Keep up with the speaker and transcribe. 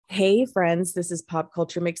Hey friends, this is Pop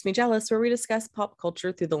Culture Makes Me Jealous, where we discuss pop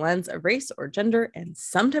culture through the lens of race or gender, and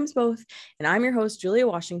sometimes both. And I'm your host, Julia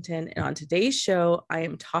Washington. And on today's show, I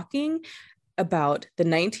am talking about the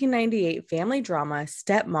 1998 family drama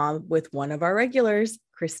Stepmom with one of our regulars.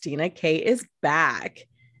 Christina K is back.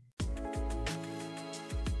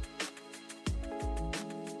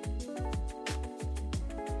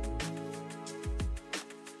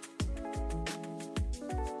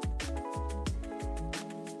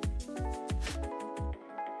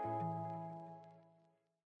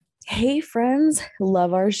 Hey friends,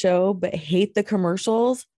 love our show, but hate the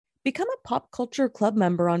commercials? Become a Pop Culture Club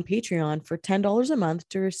member on Patreon for $10 a month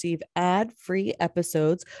to receive ad-free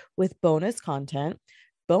episodes with bonus content,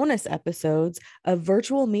 bonus episodes, a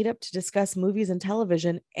virtual meetup to discuss movies and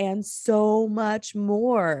television, and so much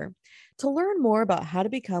more. To learn more about how to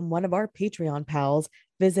become one of our Patreon pals,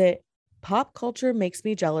 visit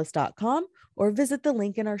popculturemakesmejealous.com or visit the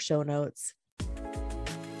link in our show notes.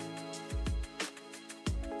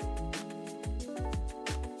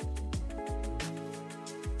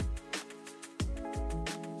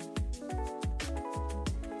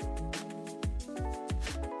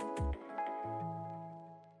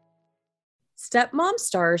 Stepmom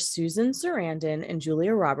stars Susan Sarandon and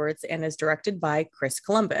Julia Roberts and is directed by Chris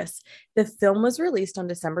Columbus. The film was released on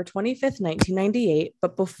December 25th, 1998,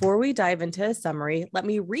 but before we dive into a summary, let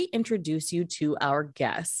me reintroduce you to our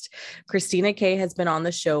guest. Christina K has been on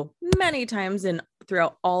the show many times and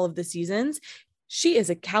throughout all of the seasons. She is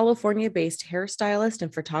a California-based hairstylist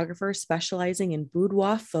and photographer specializing in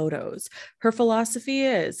boudoir photos. Her philosophy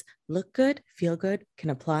is look good, feel good, can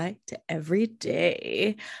apply to every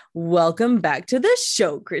day. Welcome back to the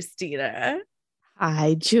show, Christina.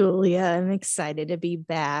 Hi, Julia. I'm excited to be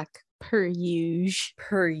back. Per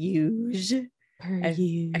usual. I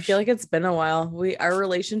feel like it's been a while. Our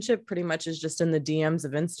relationship pretty much is just in the DMs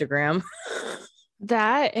of Instagram.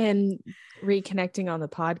 That and reconnecting on the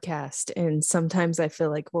podcast. And sometimes I feel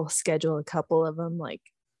like we'll schedule a couple of them like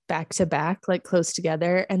back to back, like close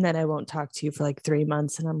together. And then I won't talk to you for like 3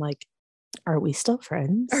 months. And I'm like, are we still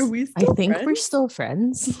friends? I think we're still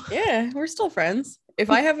friends. Yeah, we're still friends. If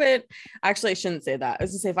I haven't, actually, I shouldn't say that. I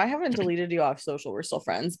was gonna say, if I haven't deleted you off social, we're still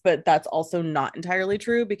friends. But that's also not entirely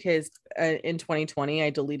true because in 2020, I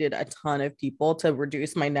deleted a ton of people to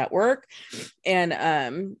reduce my network.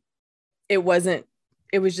 And it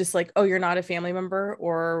was just like, oh, you're not a family member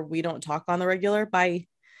or we don't talk on the regular. Bye.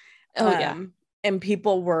 Yeah. And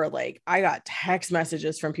people were like, I got text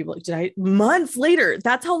messages from people like, months later.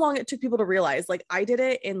 That's how long it took people to realize. Like, I did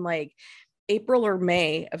it in like April or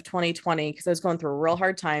May of 2020 because I was going through a real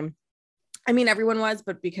hard time. I mean, everyone was,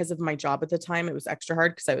 but because of my job at the time, it was extra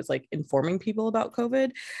hard because I was like informing people about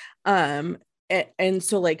COVID. And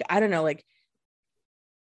so like, I don't know, like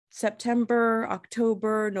September,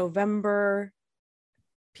 October, November,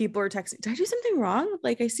 people are texting. Did I do something wrong?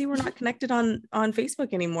 Like, I see we're not connected on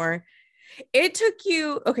Facebook anymore. It took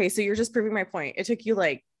you, okay, so you're just proving my point. It took you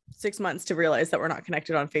like 6 months to realize that we're not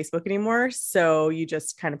connected on Facebook anymore. So you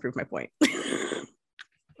just kind of proved my point.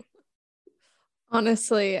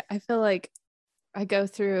 Honestly, I feel like I go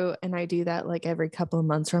through and I do that like every couple of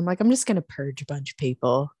months where I'm like, I'm just going to purge a bunch of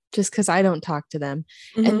people just because I don't talk to them.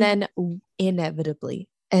 Mm-hmm. And then inevitably,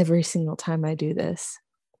 every single time I do this,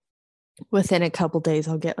 within a couple days,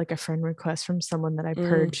 I'll get like a friend request from someone that I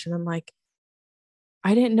purged. And I'm like,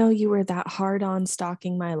 I didn't know you were that hard on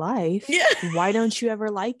stalking my life. Yeah. Why don't you ever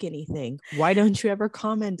like anything? Why don't you ever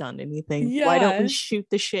comment on anything? Yeah. Why don't we shoot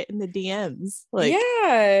the shit in the DMs? Like,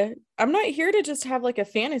 yeah, I'm not here to just have like a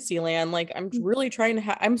fantasy land. Like, I'm really trying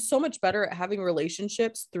to I'm so much better at having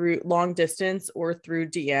relationships through long distance or through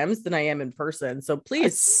DMs than I am in person. So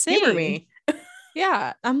please humor me.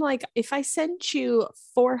 Yeah, I'm like, if I sent you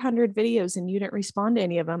 400 videos and you didn't respond to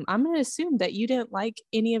any of them, I'm going to assume that you didn't like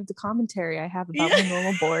any of the commentary I have about my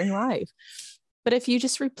normal boring life. But if you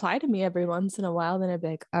just reply to me every once in a while, then I'd be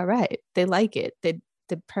like, all right, they like it. They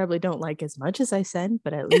probably don't like as much as I send,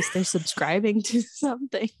 but at least they're subscribing to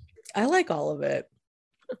something. I like all of it.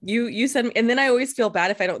 You send me, and then I always feel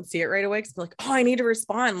bad if I don't see it right away because I'm like, oh, I need to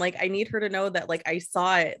respond. Like, I need her to know that like I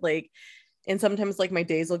saw it. Like, and sometimes like my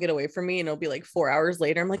days will get away from me and it'll be like 4 hours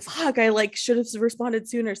later. I'm like, fuck, I like should have responded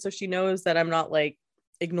sooner. So she knows that I'm not like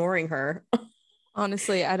ignoring her.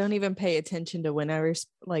 Honestly, I don't even pay attention to when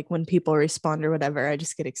people respond or whatever. I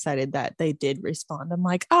just get excited that they did respond. I'm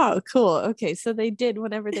like, oh, cool. Okay. So they did,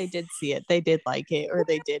 whenever they did see it, they did like it, or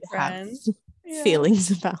they did have feelings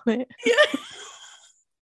about it. Yeah.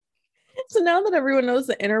 So now that everyone knows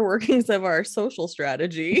the inner workings of our social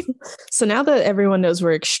strategy. So now that everyone knows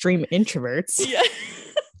we're extreme introverts. Yeah.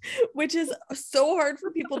 which is so hard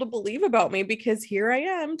for people to believe about me because here I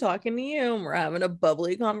am talking to you and we're having a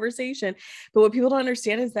bubbly conversation. But what people don't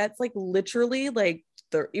understand is that's like literally like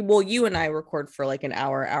well, you and I record for like an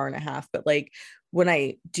hour, hour and a half, but like when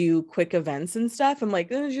I do quick events and stuff, I'm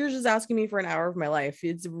like, you're just asking me for an hour of my life.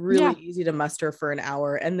 It's really easy to muster for an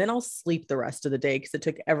hour and then I'll sleep the rest of the day because it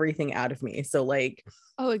took everything out of me. So like,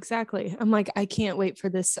 oh, exactly. I'm like, I can't wait for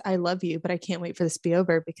this. I love you, but I can't wait for this to be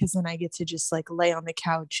over because then I get to just like lay on the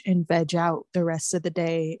couch and veg out the rest of the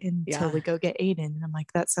day until we go get Aiden. And I'm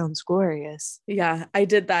like, that sounds glorious. Yeah, I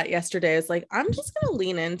did that yesterday. I was like, I'm just going to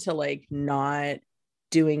lean into like not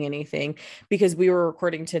doing anything because we were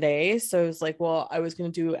recording today. So I was like, well, I was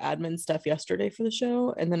going to do admin stuff yesterday for the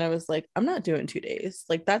show. And then I was like, I'm not doing 2 days.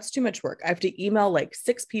 Like, that's too much work. I have to email like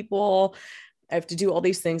 6 people. I have to do all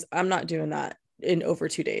these things. I'm not doing that in over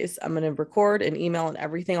 2 days. I'm going to record and email and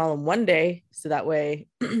everything all in one day. So that way,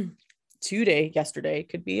 yesterday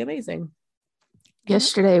could be amazing.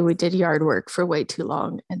 Yesterday we did yard work for way too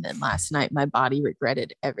long. And then last night my body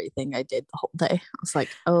regretted everything I did the whole day. I was like,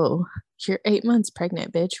 oh, you're 8 months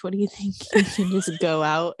pregnant, bitch. What do you think? You can just go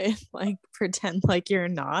out and like pretend like you're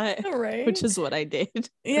not. All right. Which is what I did.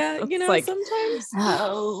 Yeah, you know, like, sometimes.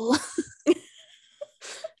 Oh.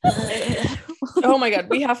 Oh my God,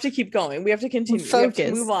 we have to keep going. We have to continue. Focus. We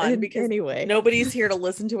have to move on because anyway, nobody's here to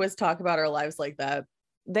listen to us talk about our lives like that.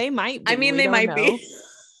 They might be. I mean, they might be.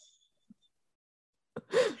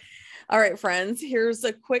 All right, friends, here's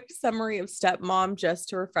a quick summary of Stepmom just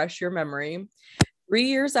to refresh your memory. 3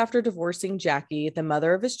 years after divorcing Jackie, the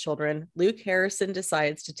mother of his children, Luke Harrison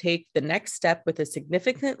decides to take the next step with a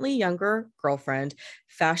significantly younger girlfriend,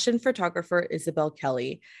 fashion photographer Isabel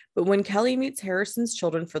Kelly. But when Kelly meets Harrison's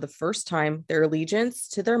children for the first time, their allegiance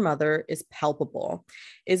to their mother is palpable.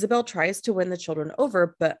 Isabel tries to win the children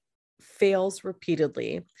over, but fails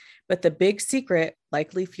repeatedly. But the big secret,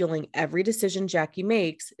 likely fueling every decision Jackie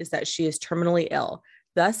makes, is that she is terminally ill,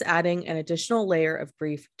 thus adding an additional layer of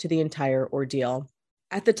grief to the entire ordeal.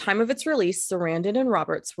 At the time of its release, Sarandon and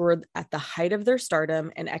Roberts were at the height of their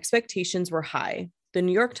stardom and expectations were high. The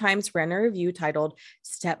New York Times ran a review titled,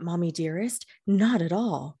 "Stepmommy Dearest? Not at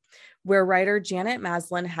all," where writer Janet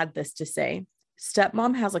Maslin had this to say: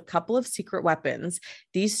 "Stepmom has a couple of secret weapons.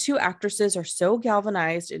 These two actresses are so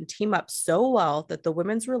galvanized and team up so well that the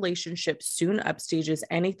women's relationship soon upstages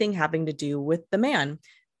anything having to do with the man.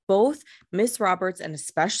 Both Miss Roberts and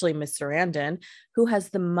especially Miss Sarandon, who has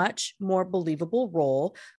the much more believable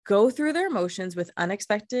role, go through their emotions with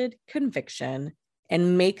unexpected conviction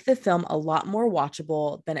and make the film a lot more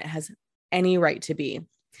watchable than it has any right to be."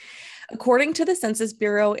 According to the Census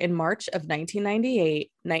Bureau, in March of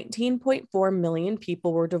 1998, 19.4 million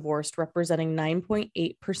people were divorced, representing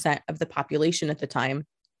 9.8% of the population at the time.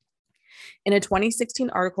 In a 2016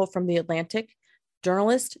 article from The Atlantic,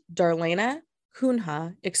 journalist Darlena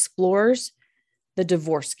Cunha explores the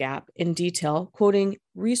divorce gap in detail, quoting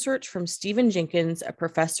research from Stephen Jenkins, a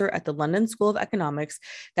professor at the London School of Economics,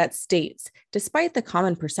 that states, despite the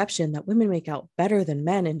common perception that women make out better than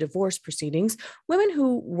men in divorce proceedings, women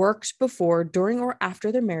who worked before, during, or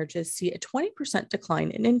after their marriages see a 20%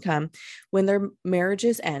 decline in income when their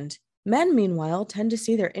marriages end. Men, meanwhile, tend to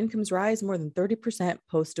see their incomes rise more than 30%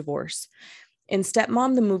 post-divorce. In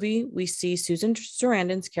Stepmom, the movie, we see Susan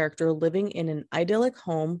Sarandon's character living in an idyllic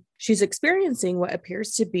home. She's experiencing what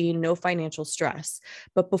appears to be no financial stress.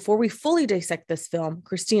 But before we fully dissect this film,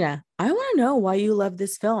 Christina, I want to know why you love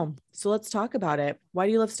this film. So let's talk about it. Why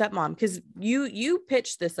do you love Stepmom? Because you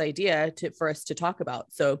pitched this idea for us to talk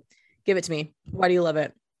about. So give it to me. Why do you love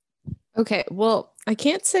it? Okay, well, I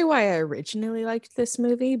can't say why I originally liked this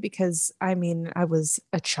movie because I mean I was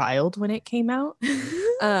a child when it came out,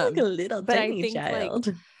 like a little but tiny I think child.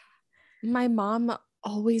 like my mom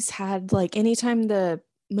always had like anytime the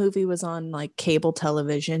movie was on like cable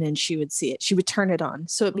television and she would see it, she would turn it on,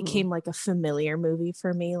 so it became like a familiar movie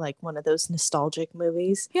for me, like one of those nostalgic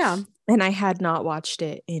movies. Yeah, and I had not watched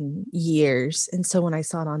it in years, and so when I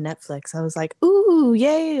saw it on Netflix, I was like, ooh,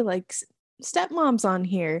 yay, like Stepmom's on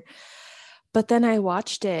here. But then I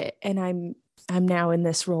watched it and I'm now in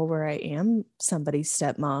this role where I am somebody's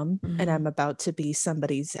stepmom and I'm about to be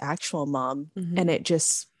somebody's actual mom. And it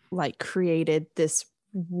just like created this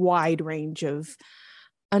wide range of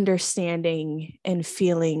understanding and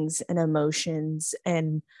feelings and emotions.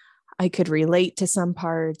 And I could relate to some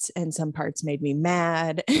parts and some parts made me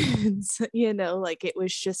mad. And so, like it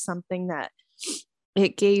was just something that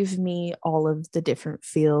it gave me all of the different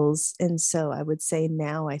feels. And so I would say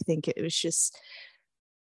now I think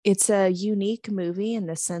it's a unique movie in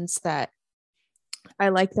the sense that I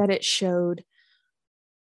like that it showed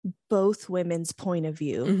both women's point of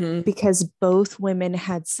view, Mm-hmm. because both women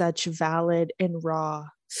had such valid and raw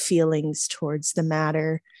feelings towards the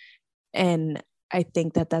matter. And I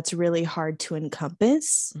think that that's really hard to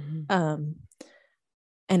encompass. Mm-hmm.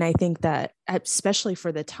 And I think that especially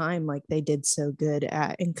for the time, like they did so good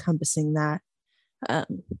at encompassing that.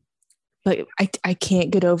 Um, but I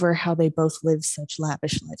can't get over how they both live such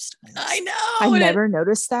lavish lifestyles. I I know. never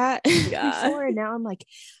noticed that Yeah. before. And now I'm like,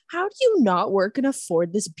 how do you not work and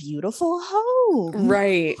afford this beautiful home?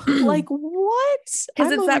 Right. Like, what?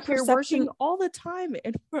 I'm it's over that here working perception. all the time.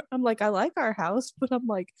 And I'm like, I like our house, but I'm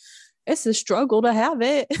like, it's a struggle to have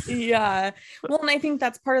it. Yeah. Well, and I think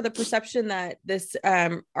that's part of the perception that this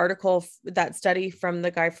article, that study from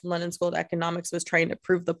the guy from London School of Economics was trying to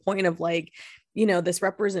prove the point of, like, this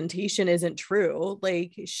representation isn't true.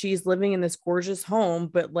 Like, she's living in this gorgeous home,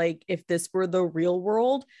 but like if this were the real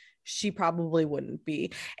world, she probably wouldn't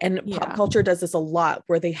be. And pop culture does this a lot,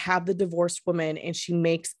 where they have the divorced woman and she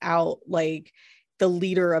makes out like the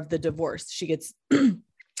leader of the divorce. She gets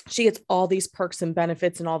she gets all these perks and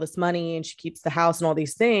benefits and all this money, and she keeps the house and all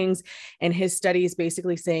these things. And his study is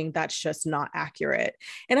basically saying that's just not accurate.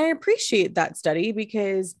 And I appreciate that study,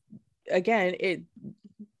 because again,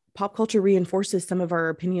 pop culture reinforces some of our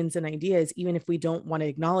opinions and ideas, even if we don't want to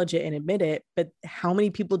acknowledge it and admit it. But how many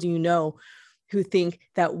people do you know who think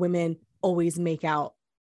that women always make out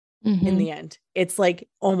in the end? It's like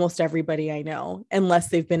almost everybody I know, unless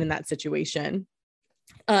they've been in that situation.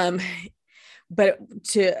 But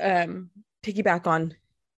to piggyback on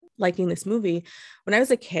liking this movie, when I was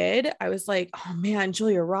a kid, I was like, oh man,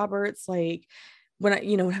 Julia Roberts. Like, when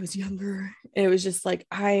I was younger, it was just like,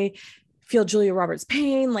 I feel Julia Roberts'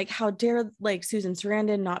 pain. Like, how dare like Susan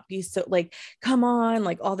Sarandon not be so, like, come on,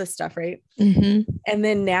 like all this stuff, right? And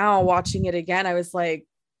then now watching it again, I was like,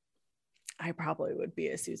 I probably would be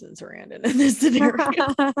a Susan Sarandon in this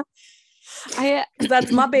scenario.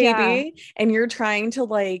 That's my baby. Yeah. And you're trying to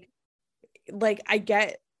like I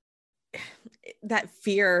get that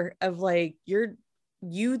fear of like,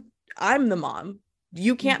 I'm the mom.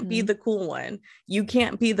 You can't be the cool one. You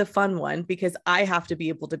can't be the fun one, because I have to be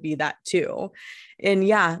able to be that too. And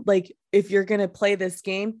yeah, like if you're going to play this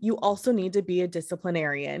game, you also need to be a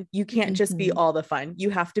disciplinarian. You can't just be all the fun. You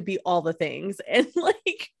have to be all the things. And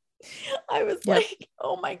like, I was like,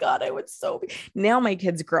 oh my God, I would now my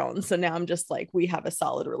kid's grown. So now I'm just like, we have a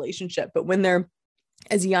solid relationship. But when they're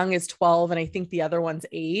as young as 12, and I think the other one's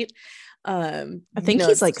 8, I think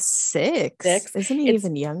he's like 6. Isn't he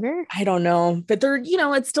even younger? I don't know, but they're,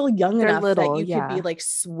 it's still young enough little, that you could be like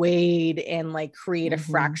swayed and like create a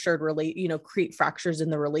fractured create fractures in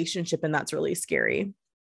the relationship. And that's really scary.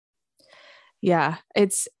 Yeah,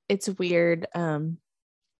 it's weird.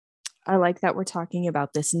 I like that we're talking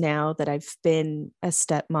about this now that I've been a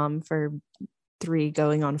stepmom for 3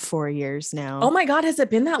 going on 4 years now. Oh my God, has it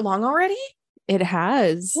been that long already? It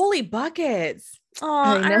has. Holy buckets. Oh,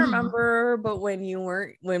 I remember, but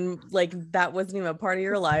when like that wasn't even a part of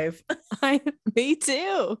your life. Me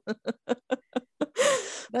too.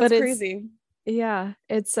 That's crazy. Yeah,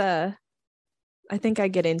 it's I think I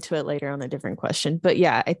get into it later on a different question, but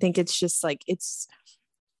yeah, I think it's just like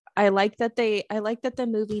I like that the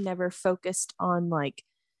movie never focused on like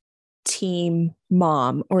team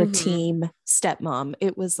mom or team stepmom.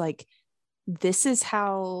 It was like, this is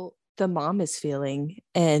how the mom is feeling,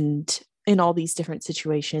 and in all these different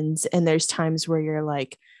situations. And there's times where you're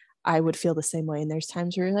like, I would feel the same way. And there's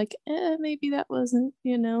times where you're like, maybe that wasn't,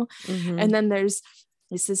 and then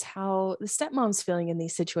this is how the stepmom's feeling in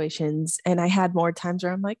these situations. And I had more times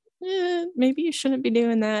where I'm like, maybe you shouldn't be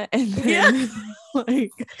doing that. And then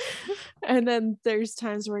and then there's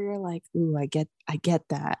times where you're like, ooh, I get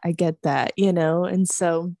that. And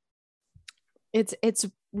so it's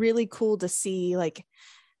really cool to see, like,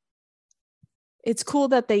 it's cool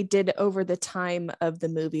that they did over the time of the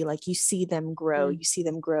movie. Like, you see them grow, you see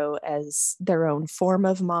them grow as their own form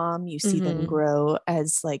of mom. You see them grow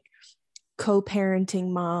as like co-parenting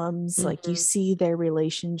moms. Like, you see their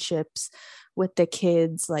relationships with the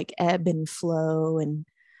kids like ebb and flow. And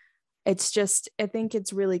it's just, I think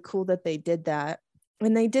it's really cool that they did that.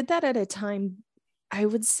 And they did that at a time, I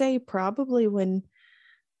would say probably when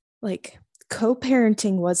like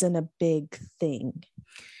co-parenting wasn't a big thing.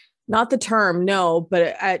 Not the term, no,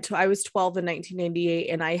 but I was 12 in 1998,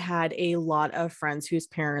 and I had a lot of friends whose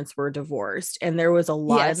parents were divorced, and there was a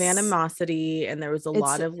lot of animosity, and there was a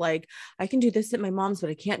lot of like, I can do this at my mom's, but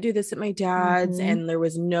I can't do this at my dad's. And there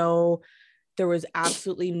was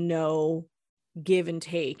absolutely no give and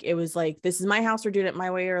take. It was like, this is my house, we're doing it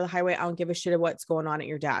my way or the highway. I don't give a shit of what's going on at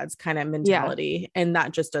your dad's kind of mentality. And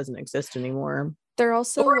that just doesn't exist anymore. They're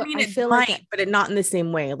also, Or I mean, I it feel might, like, but it not in the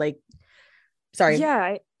same way. Like, sorry,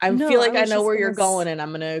 yeah, I no, feel I like I was know just where gonna you're going, and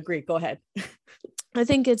I'm gonna agree. Go ahead. I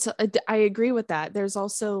think I agree with that. There's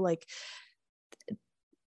also like,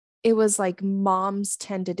 it was like moms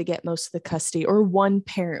tended to get most of the custody, or one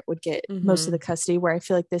parent would get most of the custody, where I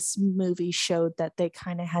feel like this movie showed that they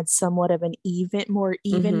kind of had somewhat of an more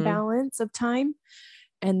even balance of time.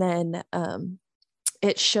 And then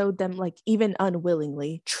it showed them, like, even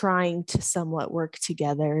unwillingly trying to somewhat work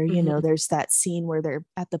together. You know, there's that scene where they're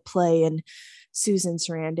at the play and Susan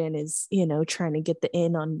Sarandon is, you know, trying to get the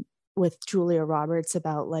in on with Julia Roberts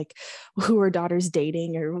about like who her daughter's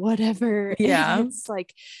dating or whatever. Yeah. And it's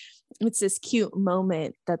like, it's this cute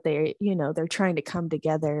moment that they, you know, they're trying to come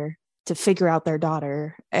together to figure out their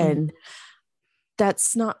daughter. And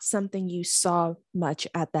that's not something you saw much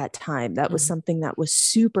at that time. That was something that was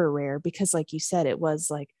super rare, because like you said, it was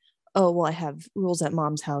like, oh, well, I have rules at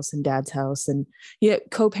mom's house and dad's house. And yeah,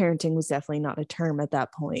 co-parenting was definitely not a term at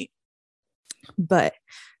that point. But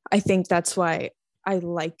I think that's why I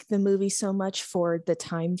like the movie so much for the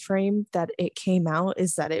time frame that it came out,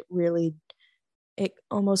 is that it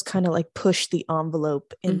almost kind of like pushed the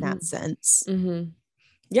envelope in that sense.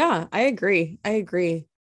 Yeah, I agree.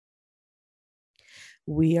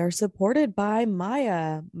 We are supported by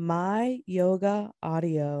Maya, My Yoga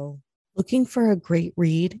Audio. Looking for a great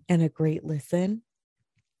read and a great listen?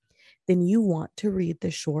 Then you want to read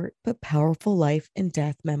the short but powerful life and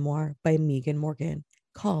death memoir by Megan Morgan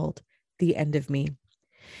called The End of Me.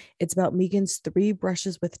 It's about Megan's 3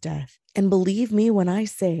 brushes with death. And believe me when I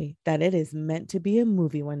say that it is meant to be a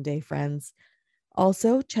movie one day, friends.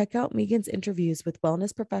 Also, check out Megan's interviews with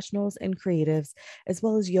wellness professionals and creatives, as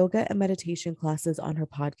well as yoga and meditation classes on her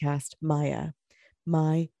podcast, Maya,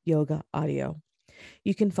 My Yoga Audio.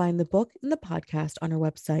 You can find the book and the podcast on her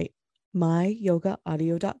website,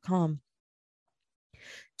 myyogaaudio.com.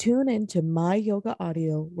 Tune in to My Yoga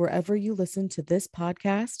Audio wherever you listen to this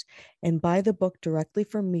podcast and buy the book directly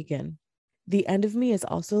from Megan. The End of Me is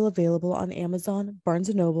also available on Amazon, Barnes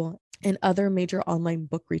 & Noble, and other major online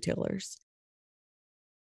book retailers.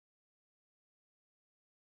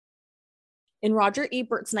 In Roger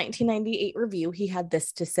Ebert's 1998 review, he had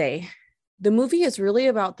this to say: "The movie is really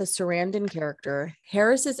about the Sarandon character.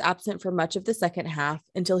 Harris is absent for much of the second half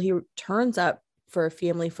until he turns up for a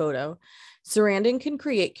family photo. Sarandon can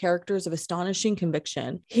create characters of astonishing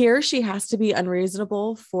conviction. Here, she has to be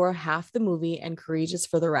unreasonable for half the movie and courageous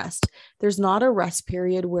for the rest. There's not a rest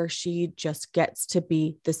period where she just gets to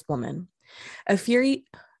be this woman."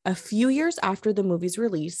 A few years after the movie's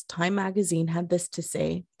release, Time magazine had this to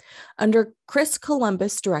say: "Under Chris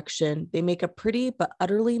Columbus' direction, they make a pretty but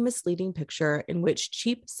utterly misleading picture in which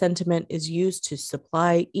cheap sentiment is used to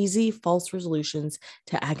supply easy, false resolutions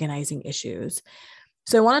to agonizing issues."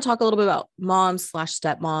 So I want to talk a little bit about moms /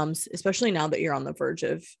 stepmoms, especially now that you're on the verge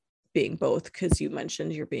of being both, because you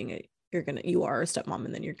mentioned you are a stepmom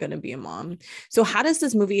and then you're going to be a mom. So how does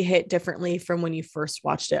this movie hit differently from when you first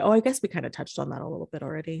watched it? Oh, I guess we kind of touched on that a little bit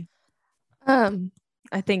already. I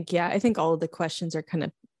think all of the questions are kind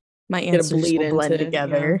of, my Gonna answers will blend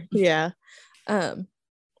together. Yeah.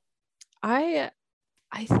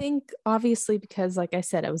 I think obviously, because like I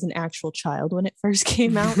said, I was an actual child when it first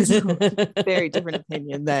came out. So very different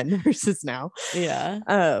opinion then versus now. Yeah.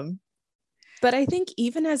 But I think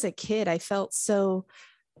even as a kid, I felt so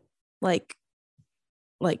like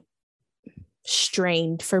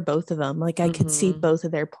strained for both of them. Like I could see both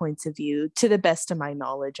of their points of view to the best of my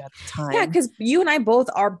knowledge at the time. Yeah, because you and I both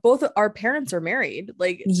our parents are married.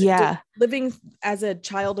 Like, yeah, living as a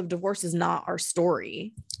child of divorce is not our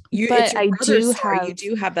story. But I do have, you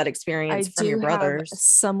do have that experience from your brothers.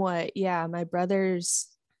 Somewhat, yeah. My brothers,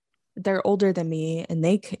 they're older than me, and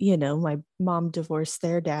they, you know, my mom divorced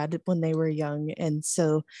their dad when they were young, and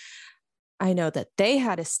so I know that they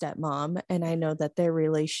had a stepmom, and I know that their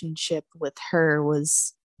relationship with her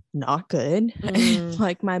was not good.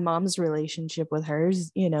 Like my mom's relationship with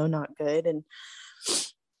hers, you know, not good.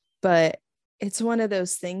 But it's one of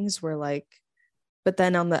those things where like, but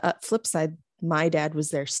then on the flip side, my dad was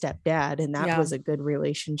their stepdad, and that was a good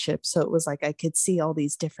relationship. So it was like I could see all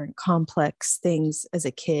these different complex things as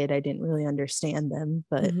a kid. I didn't really understand them,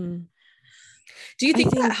 but do you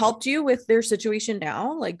think that helped you with their situation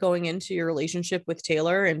now, like going into your relationship with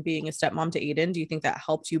Taylor and being a stepmom to Aiden? Do you think that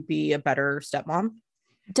helped you be a better stepmom?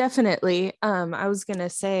 Definitely. I was gonna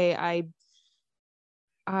say I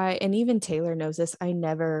and even Taylor knows this, I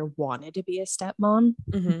never wanted to be a stepmom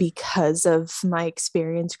because of my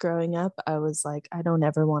experience growing up. I was like, I don't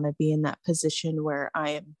ever want to be in that position where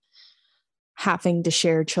I am having to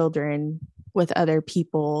share children with other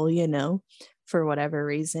people, you know. for whatever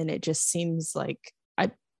reason. It just seems like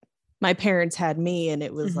my parents had me, and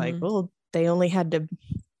it was like, well, they only had to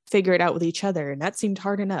figure it out with each other, and that seemed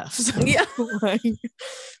hard enough. So, Yeah. like,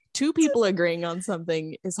 two people agreeing on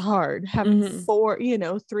something is hard. Having four, 3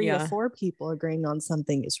 to 4 people agreeing on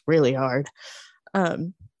something is really hard.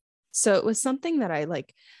 So it was something that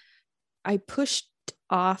I pushed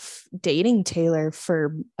off dating Taylor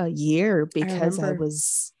for a year because I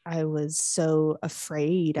was so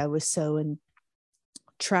afraid. I was so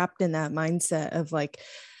trapped in that mindset of like,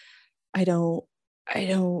 I don't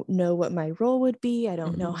know what my role would be. I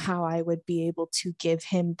don't know how I would be able to give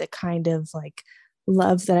him the kind of like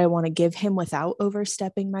love that I want to give him without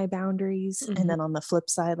overstepping my boundaries. And then on the flip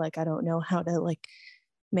side, like, I don't know how to like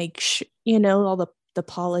make sure, all the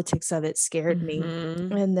politics of it scared me.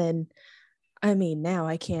 And then, I mean, now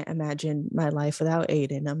I can't imagine my life without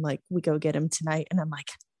Aiden. I'm like, we go get him tonight. And I'm like,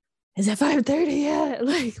 is it 5:30 yet?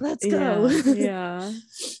 Like, let's go. Yeah.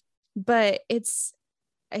 But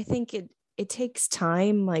I think it takes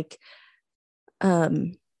time. Like,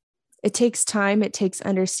 it takes time, it takes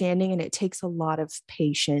understanding, and it takes a lot of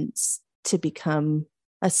patience to become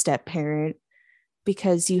a step parent,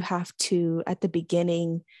 because you have to, at the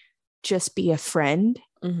beginning, just be a friend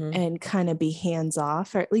and kind of be hands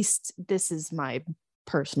off, or at least this is my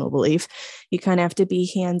personal belief. You kind of have to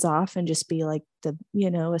be hands off and just be like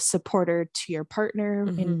a supporter to your partner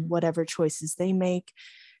in whatever choices they make,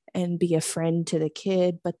 and be a friend to the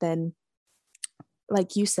kid. But then,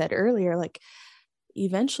 like you said earlier, like,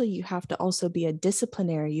 eventually you have to also be a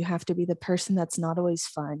disciplinary. You have to be the person that's not always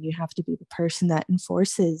fun. You have to be the person that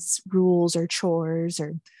enforces rules or chores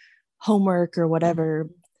or homework or whatever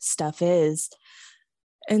stuff is.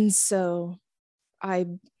 And so I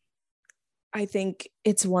think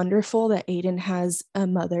it's wonderful that Aiden has a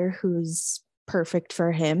mother who's perfect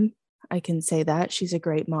for him. I can say that. She's a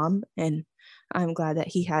great mom, and I'm glad that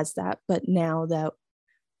he has that. But now that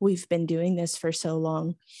we've been doing this for so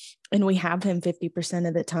long and we have him 50%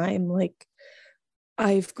 of the time, like,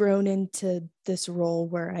 I've grown into this role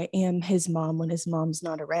where I am his mom when his mom's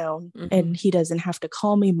not around, and he doesn't have to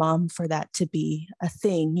call me mom for that to be a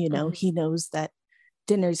thing. He knows that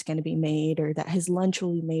dinner's going to be made, or that his lunch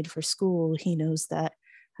will be made for school. He knows that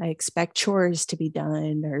I expect chores to be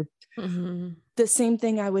done, or the same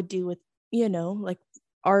thing I would do with, like,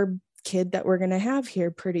 our kid that we're going to have here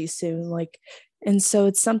pretty soon. Like, and so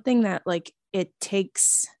it's something that, like, it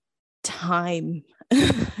takes time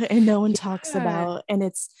and no one talks about, and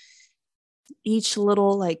it's each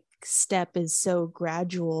little like step is so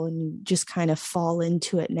gradual, and you just kind of fall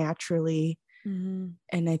into it naturally. And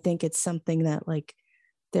I think it's something that, like,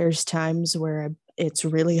 there's times where it's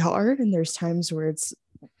really hard, and there's times where it's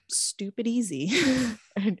stupid easy.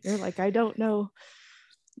 And you're like, I don't know.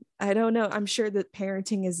 I'm sure that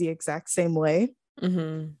parenting is the exact same way.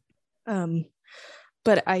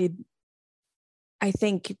 But I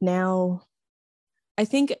think now, I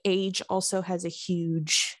think age also has a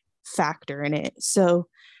huge factor in it. So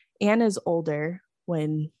Anna's older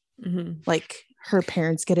when like her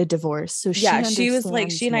parents get a divorce. So she was like,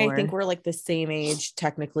 she and more. I think we're like the same age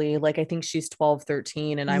technically. Like, I think she's 12,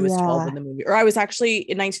 13, and I was 12 when the movie, or I was actually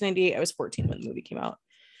in 1998, I was 14 when the movie came out.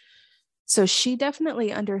 So she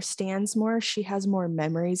definitely understands more. She has more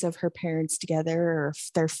memories of her parents together, or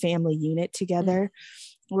their family unit together.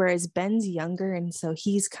 Whereas Ben's younger, and so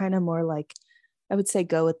he's kind of more like, I would say,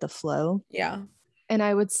 go with the flow. Yeah. And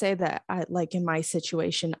I would say that like in my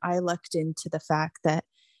situation, I lucked into the fact that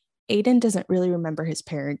Aiden doesn't really remember his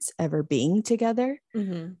parents ever being together.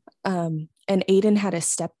 And Aiden had a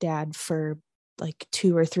stepdad for like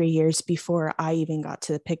 2 or 3 years before I even got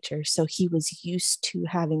to the picture. So he was used to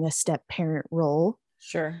having a step parent role.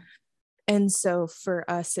 Sure. And so for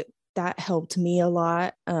us, that helped me a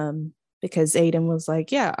lot. Because Aiden was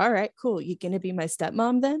like, yeah, all right, cool. You gonna be my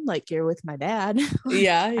stepmom then? Like, you're with my dad.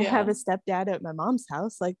 Yeah. I have a stepdad at my mom's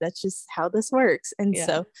house. Like, that's just how this works. And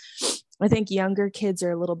so I think younger kids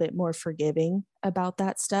are a little bit more forgiving about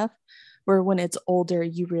that stuff, where when it's older,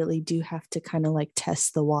 you really do have to kind of like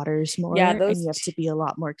test the waters more. And you have to be a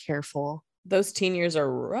lot more careful. Those teen years are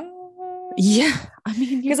rough. Yeah. I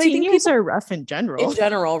mean, your teen years are rough in general.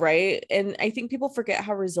 Right? And I think people forget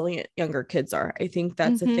how resilient younger kids are. I think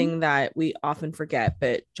that's a thing that we often forget,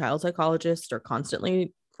 but child psychologists are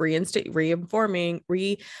constantly reaffirming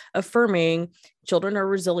children are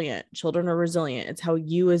resilient. It's how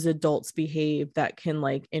you as adults behave that can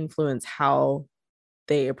like influence how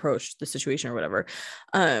they approach the situation or whatever.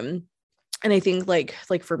 And I think like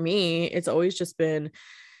for me, it's always just been,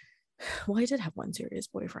 well, I did have one serious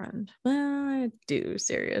boyfriend. Well, I do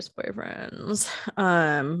serious boyfriends.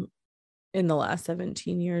 in the last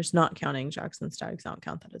 17 years, not counting Jackson Staggs. I don't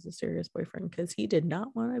count that as a serious boyfriend because he did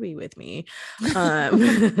not want to be with me.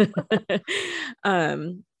 Um,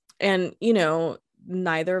 and you know,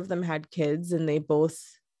 neither of them had kids, and they both,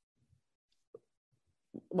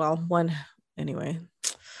 well, one anyway.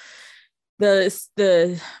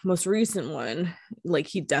 The most recent one, like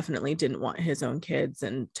he definitely didn't want his own kids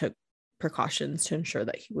and took precautions to ensure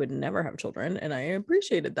that he would never have children, and I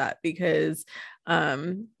appreciated that because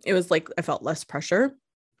it was like I felt less pressure.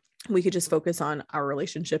 We could just focus on our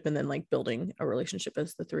relationship and then like building a relationship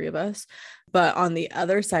as the three of us. But on the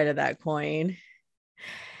other side of that coin,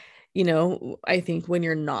 you know, I think when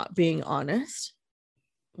you're not being honest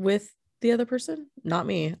with the other person, not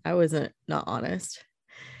me, I wasn't not honest,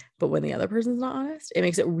 but when the other person's not honest, it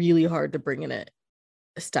makes it really hard to bring in a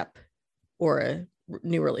step or a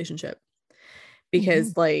new relationship.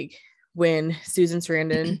 Because like when Susan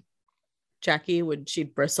Sarandon, Jackie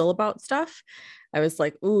she'd bristle about stuff, I was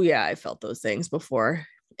like, oh yeah, I felt those things before.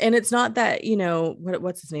 And it's not that, you know,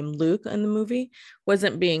 what's his name, Luke in the movie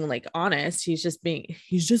wasn't being like honest. He's just being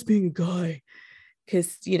a guy,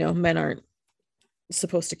 because you know men aren't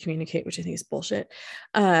supposed to communicate, which I think is bullshit.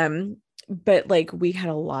 But like we had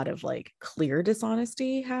a lot of like clear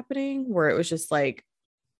dishonesty happening where it was just like,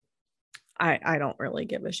 I don't really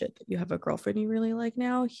give a shit that you have a girlfriend you really like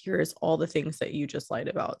now. Here's all the things that you just lied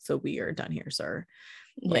about. So we are done here, sir.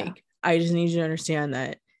 Yeah. Like, I just need you to understand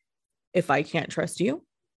that if I can't trust you,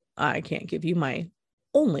 I can't give you my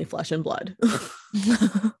only flesh and blood.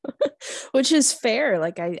 Which is fair.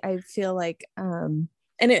 Like, I feel like,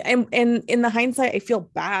 and in the hindsight, I feel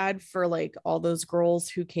bad for like all those girls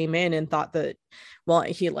who came in and thought that, well,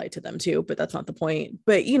 he lied to them too, but that's not the point.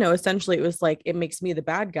 But you know, essentially it was like, it makes me the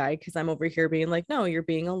bad guy because I'm over here being like, no,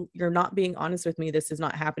 you're not being honest with me. This is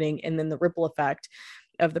not happening. And then the ripple effect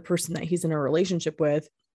of the person that he's in a relationship with,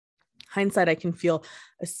 hindsight, I can feel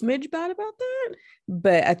a smidge bad about that.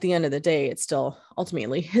 But at the end of the day, it's still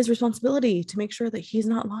ultimately his responsibility to make sure that he's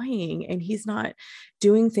not lying and he's not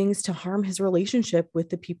doing things to harm his relationship with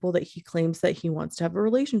the people that he claims that he wants to have a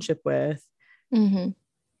relationship with.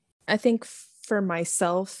 I think for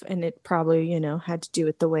myself, and it probably, you know, had to do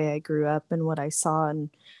with the way I grew up and what I saw and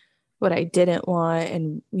what I didn't want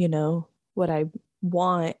and, you know, what I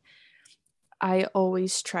want. I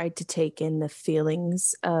always tried to take in the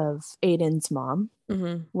feelings of Aiden's mom,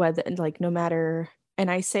 whether like no matter,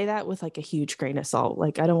 and I say that with like a huge grain of salt.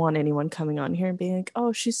 Like, I don't want anyone coming on here and being like,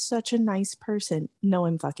 oh, she's such a nice person. No,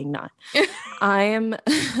 I'm fucking not. I'm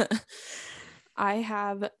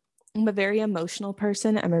a very emotional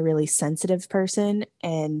person. I'm a really sensitive person.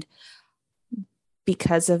 And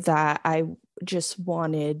because of that, I just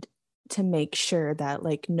wanted to make sure that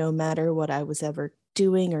like no matter what I was ever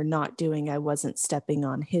doing or not doing, I wasn't stepping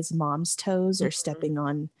on his mom's toes or stepping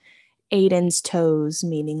on Aiden's toes,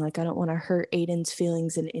 meaning like I don't want to hurt Aiden's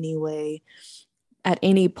feelings in any way at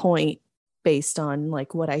any point based on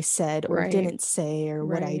like what I said or didn't say or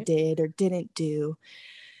what I did or didn't do.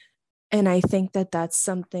 And I think that that's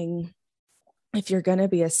something, if you're going to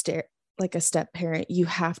be a step parent, you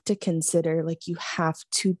have to consider, like, you have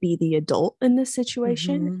to be the adult in this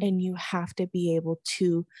situation and you have to be able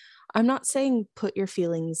to, I'm not saying put your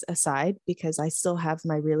feelings aside because I still have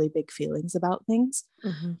my really big feelings about things,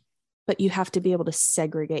 but you have to be able to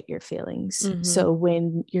segregate your feelings. So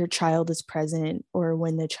when your child is present or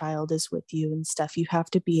when the child is with you and stuff, you have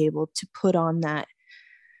to be able to put on that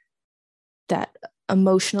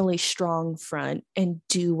emotionally strong front and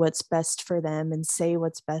do what's best for them and say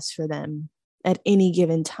what's best for them at any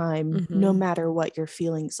given time, no matter what your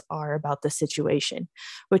feelings are about the situation,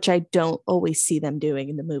 which I don't always see them doing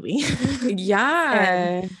in the movie.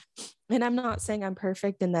 And I'm not saying I'm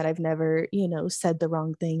perfect and that I've never, you know, said the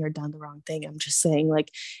wrong thing or done the wrong thing. I'm just saying,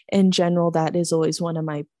 like, in general, that is always one of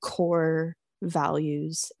my core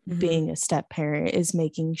values, being a step parent, is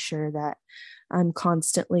making sure that I'm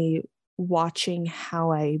constantly watching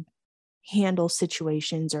how I handle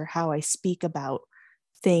situations or how I speak about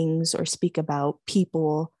things or speak about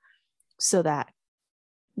people, so that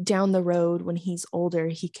down the road when he's older,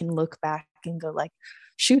 he can look back and go like,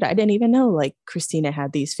 shoot, I didn't even know like Christina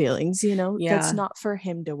had these feelings, you know. That's not for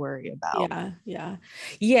him to worry about. When I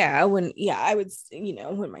would, you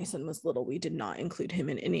know, when my son was little, we did not include him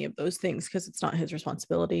in any of those things because it's not his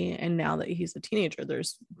responsibility. And now that he's a teenager,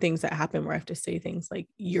 there's things that happen where I have to say things like,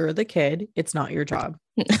 you're the kid, it's not your job.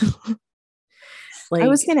 Like, I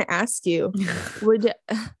was gonna ask you,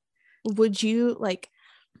 would you like,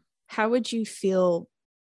 how would you feel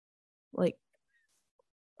like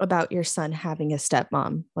about your son having a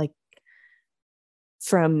stepmom? Like,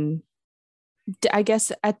 from, I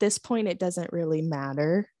guess at this point it doesn't really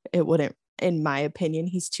matter. It wouldn't in my opinion,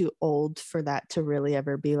 he's too old for that to really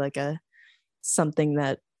ever be like something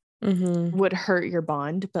that would hurt your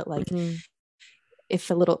bond. But like if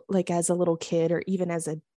a little, like as a little kid, or even as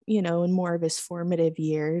a, you know, in more of his formative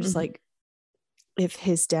years, like if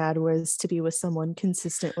his dad was to be with someone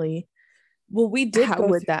consistently, well, how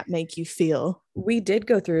would that make you feel? We did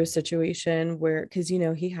go through a situation where, because, you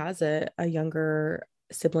know, he has a younger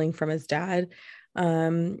sibling from his dad,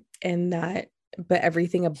 and that, but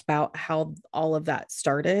everything about how all of that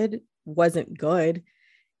started wasn't good.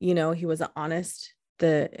 You know, he wasn't honest.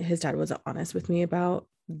 His dad wasn't honest with me about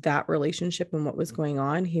that relationship and what was going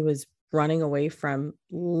on. He was running away from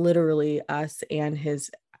literally us and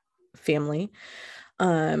his family.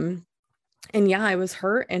 And yeah, I was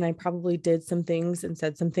hurt, and I probably did some things and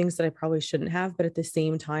said some things that I probably shouldn't have. But at the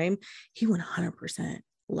same time, he 100%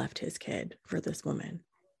 left his kid for this woman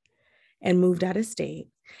and moved out of state.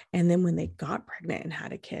 And then when they got pregnant and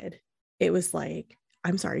had a kid, it was like,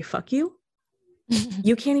 I'm sorry, fuck you.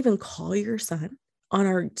 You can't even call your son on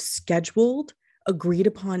our scheduled, agreed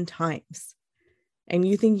upon times. And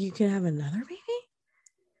you think you can have another baby?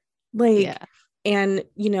 Like, yeah. And,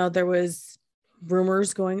 you know, there was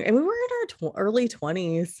rumors going, and we were in our early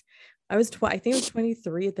 20s. I think I was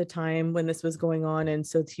 23 at the time when this was going on. And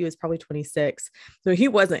so he was probably 26. So he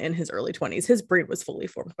wasn't in his early 20s. His brain was fully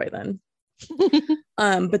formed by then.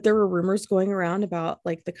 But there were rumors going around about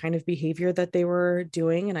like the kind of behavior that they were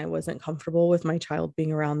doing, and I wasn't comfortable with my child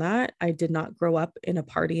being around that. I did not grow up in a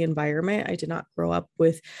party environment. I grew up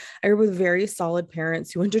with very solid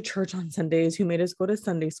parents who went to church on Sundays, who made us go to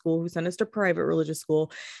Sunday school, who sent us to private religious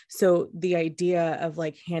school. So the idea of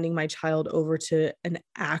like handing my child over to an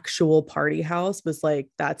actual party house was like,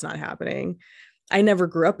 that's not happening. I never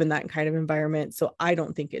grew up in that kind of environment, so I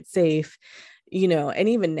don't think it's safe. You know, and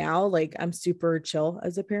even now, like I'm super chill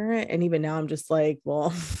as a parent. And even now I'm just like,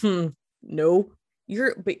 well, no,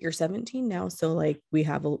 you're 17 now. So like we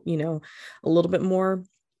have a little bit more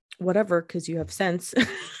whatever, because you have sense.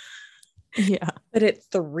 Yeah. But at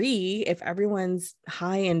 3, if everyone's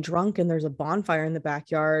high and drunk and there's a bonfire in the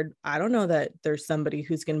backyard, I don't know that there's somebody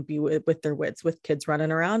who's going to be with their wits, with kids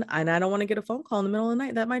running around. And I don't want to get a phone call in the middle of the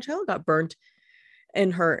night that my child got burnt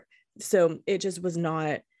and hurt. So it just was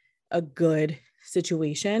not a good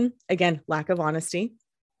situation. Again, lack of honesty,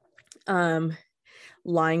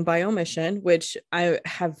 lying by omission, which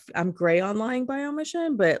I'm gray on lying by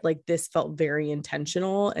omission, but like this felt very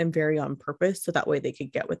intentional and very on purpose. So that way they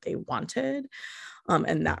could get what they wanted.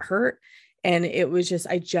 And that hurt. And it was just,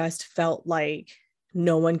 I just felt like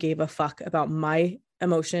no one gave a fuck about my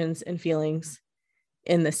emotions and feelings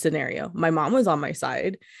in this scenario. My mom was on my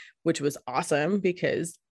side, which was awesome,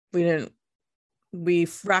 because we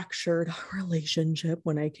fractured our relationship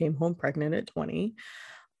when I came home pregnant at 20.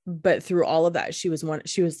 But through all of that, she was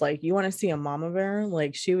like, you want to see a mama bear?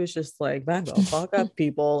 Like, she was just like, back the fuck up,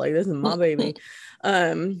 people. Like, this is my baby.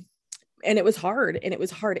 And it was hard.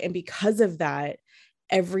 And because of that,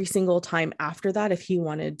 every single time after that, if he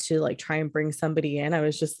wanted to like try and bring somebody in, I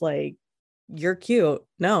was just like, you're cute.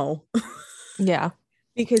 No. Yeah.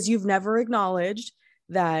 Because you've never acknowledged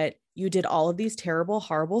that you did all of these terrible,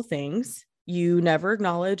 horrible things. You never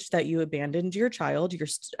acknowledged that you abandoned your child.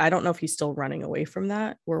 I don't know if he's still running away from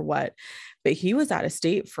that or what, but he was out of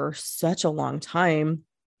state for such a long time.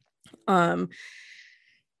 And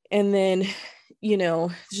then, you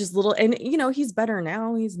know, just little, and, you know, he's better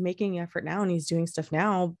now. He's making effort now and he's doing stuff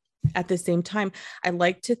now. At the same time, I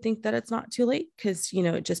like to think that it's not too late, because, you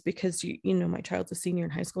know, just because you know, my child's a senior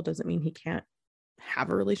in high school doesn't mean he can't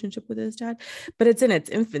have a relationship with his dad, but it's in its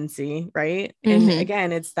infancy, right? And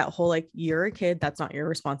again, it's that whole like, you're a kid, that's not your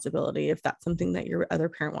responsibility. If that's something that your other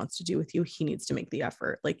parent wants to do with you, he needs to make the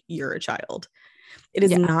effort. Like, you're a child. It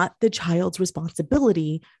is not the child's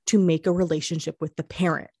responsibility to make a relationship with the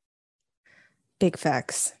parent. Big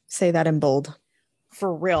facts. Say that in bold.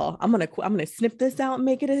 For real. I'm gonna snip this out and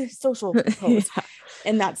make it a social post.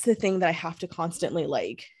 And that's the thing that I have to constantly,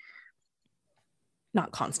 like,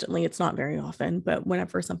 not constantly, it's not very often, but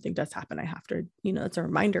whenever something does happen, I have to, you know, it's a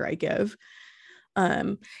reminder I give.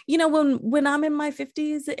 You know, when I'm in my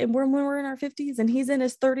 50s and when we're in our 50s and he's in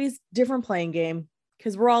his 30s, different playing game,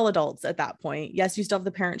 because we're all adults at that point. Yes, you still have the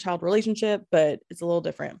parent-child relationship, but it's a little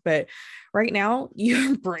different. But right now,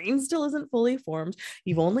 your brain still isn't fully formed.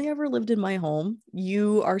 You've only ever lived in my home.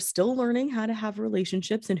 You are still learning how to have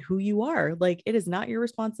relationships and who you are. Like, it is not your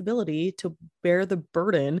responsibility to bear the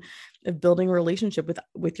burden of building a relationship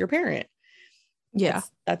with your parent. Yeah.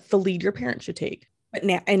 That's the lead your parent should take. But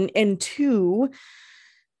now, and 2,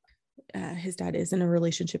 his dad is in a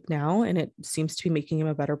relationship now, and it seems to be making him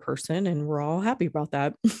a better person, and we're all happy about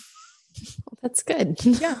that. That's good.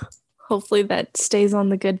 Yeah. Hopefully that stays on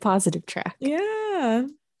the good positive track. Yeah.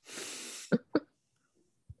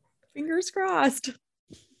 Fingers crossed.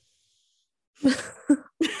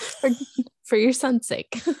 For your son's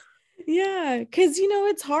sake. Yeah, because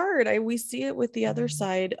it's hard. We see it with the other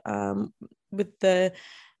side, with the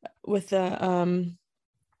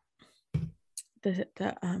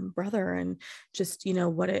brother, and just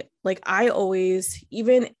what it like. I always,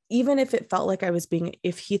 even if it felt like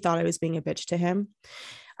if he thought I was being a bitch to him,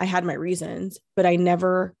 I had my reasons, but I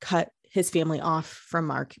never cut his family off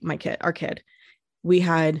from our kid. We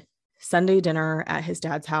had Sunday dinner at his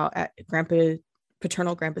dad's house, at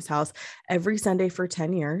paternal grandpa's house, every Sunday for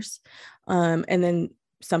 10 years. And then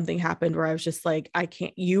something happened where I was just like, I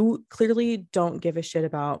can't, you clearly don't give a shit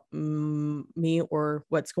about me or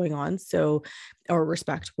what's going on. So, or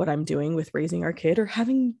respect what I'm doing with raising our kid, or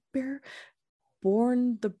having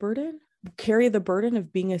carry the burden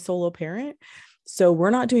of being a solo parent. So we're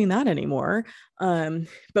not doing that anymore.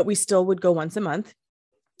 But we still would go once a month.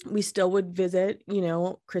 We still would visit,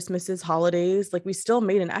 Christmases, holidays. Like, we still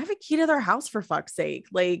I have a key to their house, for fuck's sake.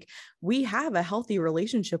 Like, we have a healthy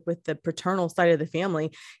relationship with the paternal side of the family.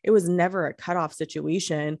 It was never a cutoff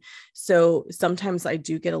situation. So sometimes I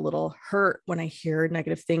do get a little hurt when I hear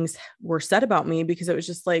negative things were said about me, because it was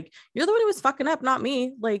just like, you're the one who was fucking up, not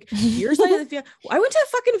me. Like, your side of the family. I went to a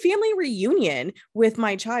fucking family reunion with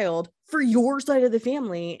my child for your side of the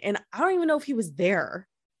family, and I don't even know if he was there.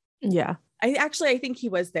 Yeah. I think he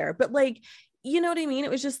was there, but like, you know what I mean? It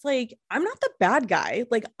was just like, I'm not the bad guy.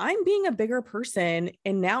 Like, I'm being a bigger person,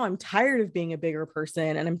 and now I'm tired of being a bigger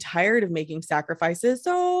person, and I'm tired of making sacrifices.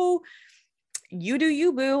 So you do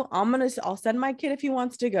you, boo. I'll send my kid if he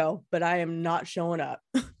wants to go, but I am not showing up.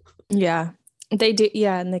 Yeah. They do.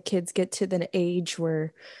 Yeah. And the kids get to the age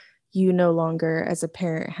where you no longer, as a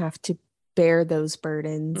parent, have to bear those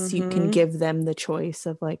burdens. Mm-hmm. You can give them the choice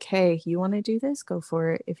of like, hey, you want to do this? Go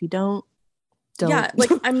for it. If you don't. Yeah, like,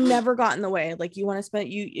 I'm never got in the way. Like, you want to spend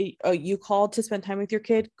you called to spend time with your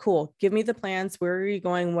kid, cool, give me the plans, where are you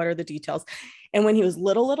going, what are the details? And when he was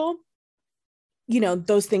little,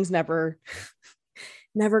 those things never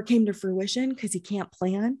came to fruition, because he can't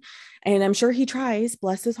plan. And I'm sure he tries,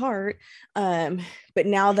 bless his heart. But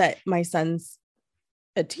now that my son's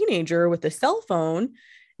a teenager with a cell phone,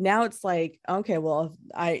 now it's like, okay, well,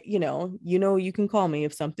 you can call me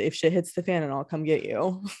if shit hits the fan, and I'll come get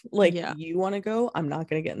you. Like, Yeah. you want to go, I'm not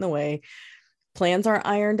going to get in the way. Plans aren't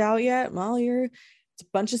ironed out yet. Well, it's a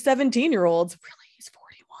bunch of 17-year-olds. Really, he's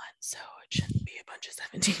 41, so it shouldn't be a bunch of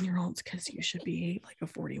 17-year-olds, because you should be like a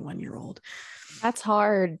 41-year-old. That's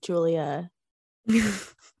hard, Julia.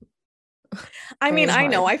 I mean, I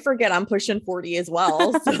know, I forget I'm pushing 40 as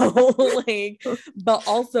well. So like, but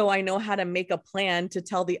also I know how to make a plan to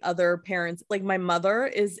tell the other parents. Like, my mother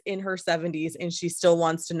is in her 70s, and she still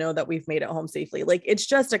wants to know that we've made it home safely. Like, it's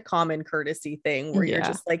just a common courtesy thing where you're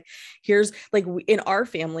just like, here's like, in our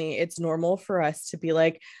family, it's normal for us to be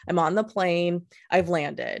like, I'm on the plane, I've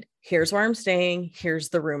landed, here's where I'm staying,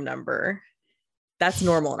 here's the room number. That's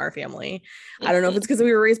normal in our family. I don't know if it's because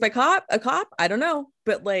we were raised by a cop. I don't know.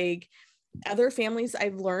 But like, other families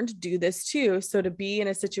I've learned do this too. So to be in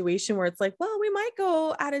a situation where it's like, well, we might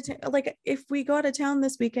go out of town. Like, if we go out of town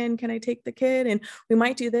this weekend, can I take the kid? And we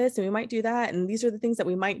might do this and we might do that. And these are the things that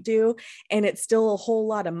we might do. And it's still a whole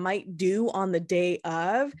lot of might do on the day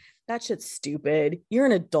of. That shit's stupid. You're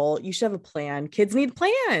an adult. You should have a plan. Kids need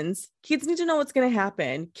plans. Kids need to know what's going to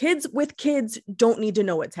happen. Kids with kids don't need to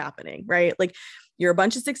know what's happening, right? Like, you're a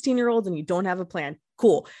bunch of 16-year-olds and you don't have a plan.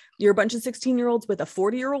 Cool. You're a bunch of 16-year-olds with a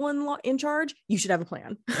 40-year-old in charge. You should have a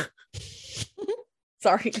plan.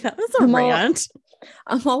 Sorry, that was a rant.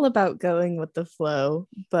 I'm all about going with the flow,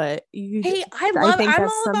 but I'm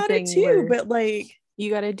all about it too, but like,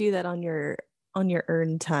 you got to do that on your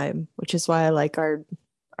earned time, which is why I like our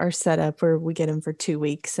setup where we get them for 2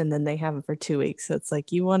 weeks and then they have them for 2 weeks. So it's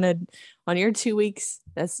like, you wanted on your 2 weeks,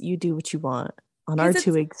 you do what you want. On our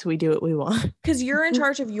 2 weeks, we do what we want. Because you're in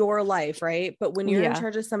charge of your life, right? But when you're in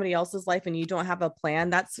charge of somebody else's life and you don't have a plan,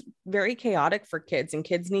 that's very chaotic for kids. And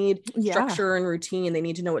kids need structure and routine. They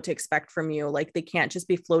need to know what to expect from you. Like, they can't just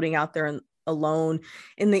be floating out there alone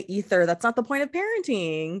in the ether. That's not the point of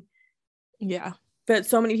parenting. Yeah. But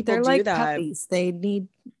so many people They're do like that. Puppies. They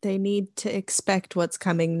need to expect what's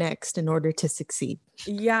coming next in order to succeed.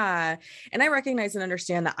 Yeah. And I recognize and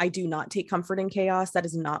understand that I do not take comfort in chaos. That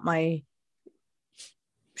is not my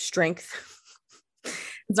strength.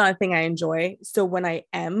 It's not a thing I enjoy. So when I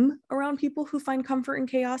am around people who find comfort in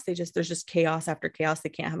chaos, there's just chaos after chaos. They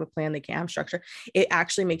can't have a plan. They can't have structure. It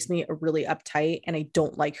actually makes me really uptight, and I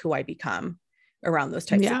don't like who I become around those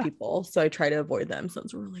types of people. So I try to avoid them.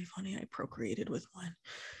 Sounds really funny. I procreated with one.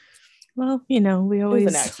 Well, It was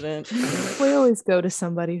an accident. we always go to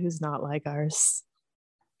somebody who's not like ours.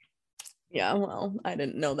 Yeah, well, I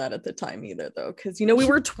didn't know that at the time either, though, because we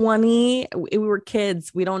were 20, we were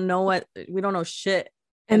kids. We don't know shit.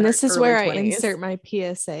 And this is where 20s. I insert my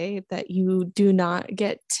PSA that you do not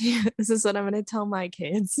get to. This is what I'm going to tell my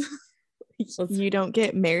kids. You don't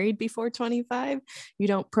get married before 25. You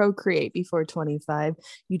don't procreate before 25.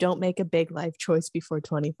 You don't make a big life choice before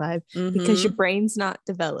 25 because your brain's not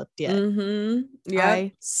developed yet. Yeah,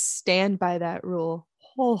 I stand by that rule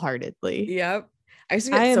wholeheartedly. Yep.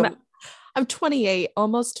 I'm 28,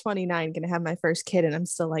 almost 29, gonna have my first kid, and I'm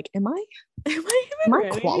still like, am I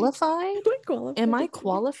qualified? Am I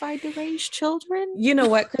qualified to raise children? You know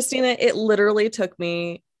what, Christina? It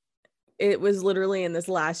was literally in this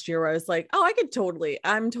last year where I was like, oh, I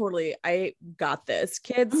got this.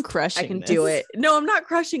 Kids, I'm crushing I can do it. No, I'm not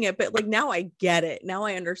crushing it, but like now I get it. Now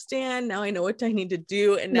I understand. Now I know what I need to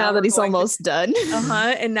do. And now that he's almost done.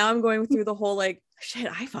 And now I'm going through the whole like, shit,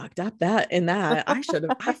 I fucked up that. I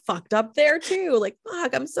fucked up there too. Like,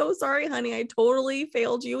 fuck, I'm so sorry, honey. I totally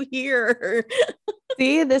failed you here.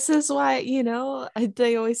 See, this is why,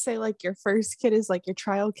 they always say like your first kid is like your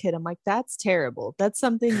trial kid. I'm like, that's terrible. That's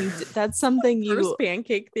something First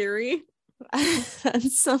pancake theory.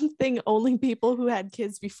 That's something only people who had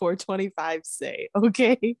kids before 25 say.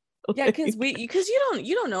 Okay. Yeah, because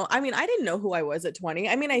you don't know. I mean, I didn't know who I was at 20.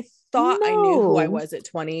 I mean, I thought I knew who I was at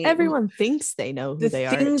 20. Everyone thinks they know who they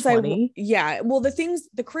are at 20.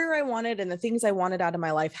 The career I wanted and the things I wanted out of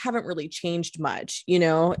my life haven't really changed much,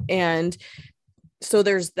 and so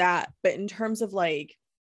there's that. But in terms of like,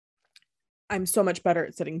 I'm so much better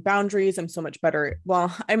at setting boundaries. I'm so much better.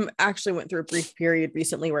 Well, I'm actually went through a brief period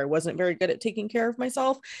recently where I wasn't very good at taking care of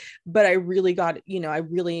myself, but I really got,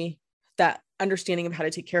 that understanding of how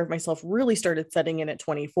to take care of myself really started setting in at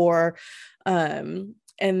 24. And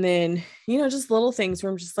then, just little things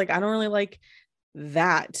where I'm just like, I don't really like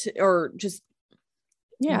that, or just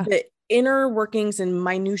the inner workings and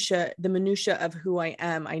the minutia of who I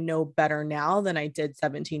am. I know better now than I did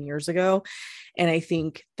 17 years ago. And I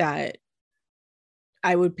think that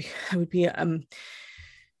I would be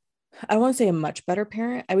I don't want to say a much better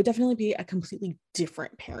parent. I would definitely be a completely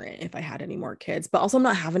different parent if I had any more kids, but also I'm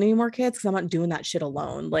not having any more kids because I'm not doing that shit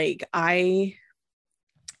alone. Like I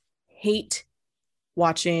hate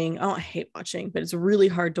watching, but it's really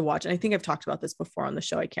hard to watch. And I think I've talked about this before on the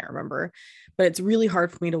show. I can't remember, but it's really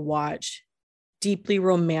hard for me to watch deeply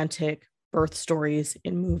romantic birth stories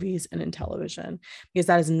in movies and in television because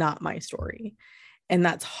that is not my story. And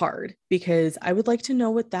that's hard because I would like to know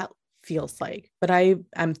what that feels like, but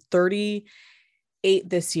I'm 38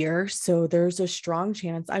 this year, so there's a strong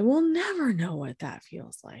chance I will never know what that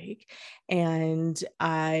feels like. And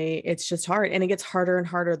it's just hard, and it gets harder and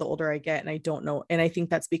harder the older I get, and I don't know. And I think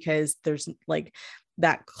that's because there's like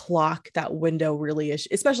that clock, that window really is,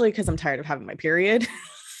 especially because I'm tired of having my period.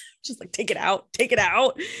 Just like take it out.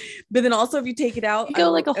 But then also if you take it out, you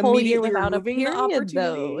go like a whole year without a period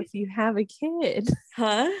though if you have a kid.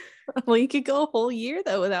 Well, you could go a whole year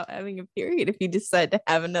though without having a period if you decide to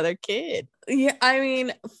have another kid. Yeah, I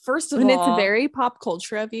mean, first of all, it's very pop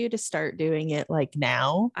culture of you to start doing it like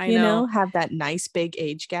now. I know, have that nice big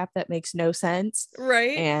age gap that makes no sense,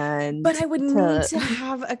 right? But I would need to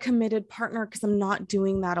have a committed partner because I'm not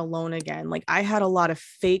doing that alone again. Like I had a lot of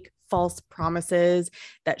fake false promises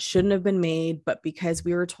that shouldn't have been made, but because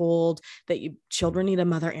we were told that children need a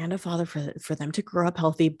mother and a father for them to grow up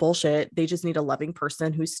healthy, bullshit. They just need a loving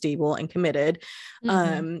person who's stable and committed.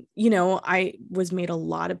 I was made a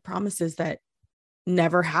lot of promises that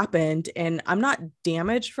never happened, and I'm not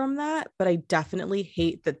damaged from that, but I definitely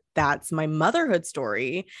hate that that's my motherhood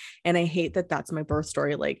story, and I hate that that's my birth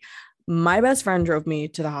story. Like my best friend drove me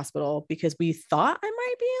to the hospital because we thought I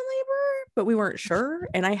might be in labor, but we weren't sure.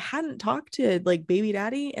 And I hadn't talked to like baby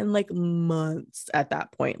daddy in like months at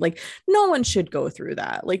that point. Like no one should go through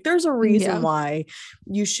that. Like there's a reason why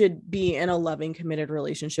you should be in a loving, committed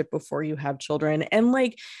relationship before you have children. And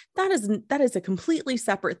like, that is a completely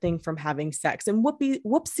separate thing from having sex, and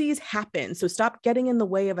whoopsies happen. So stop getting in the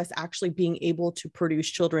way of us actually being able to produce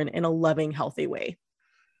children in a loving, healthy way.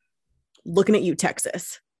 Looking at you,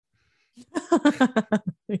 Texas.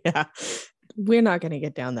 Yeah, we're not going to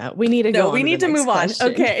get down that. We need to we need to move question.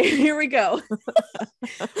 On. Okay, here we go.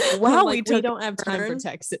 Wow, we don't have time for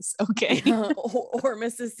Texas. Okay. Or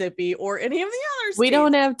Mississippi or any of the other states. We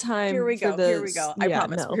don't have time. Here we go. I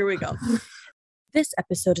promise. No. Here we go. This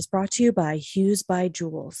episode is brought to you by Hues by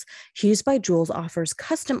Jules. Hues by Jules offers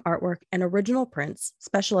custom artwork and original prints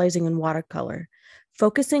specializing in watercolor,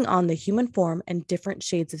 focusing on the human form and different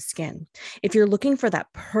shades of skin. If you're looking for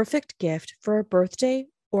that perfect gift for a birthday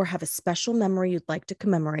or have a special memory you'd like to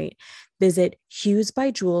commemorate, visit Hues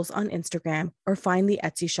by Jules on Instagram or find the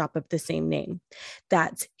Etsy shop of the same name.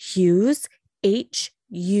 That's Hues, Hues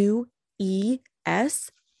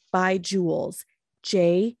by Jules,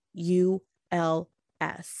 Juls.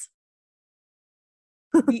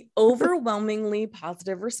 The overwhelmingly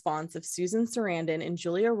positive response of Susan Sarandon and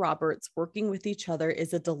Julia Roberts working with each other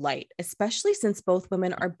is a delight, especially since both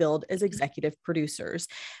women are billed as executive producers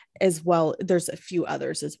as well. There's a few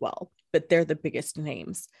others as well, but they're the biggest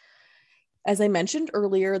names. As I mentioned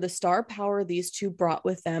earlier, the star power these two brought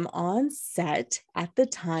with them on set at the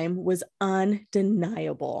time was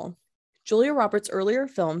undeniable. Julia Roberts' earlier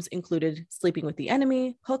films included Sleeping with the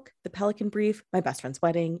Enemy, Hook, The Pelican Brief, My Best Friend's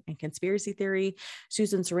Wedding, and Conspiracy Theory.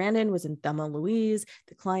 Susan Sarandon was in Thelma and Louise,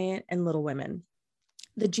 The Client, and Little Women.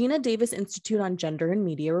 The Gina Davis Institute on Gender and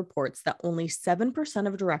Media reports that only 7%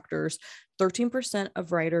 of directors, 13%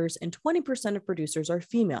 of writers, and 20% of producers are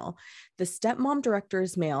female. The stepmom director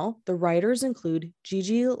is male. The writers include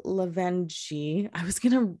Gigi Lavangi. I was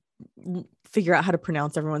going to figure out how to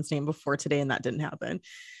pronounce everyone's name before today, and that didn't happen.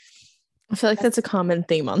 I feel like that's a common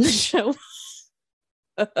theme on the show.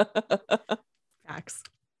 Facts.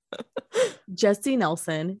 Jesse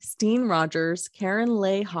Nelson, Steen Rogers, Karen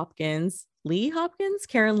Lee Hopkins,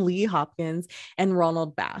 and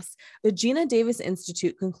Ronald Bass. The Gina Davis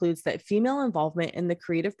Institute concludes that female involvement in the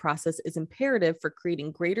creative process is imperative for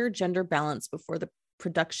creating greater gender balance before the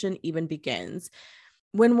production even begins.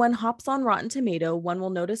 When one hops on Rotten Tomato, one will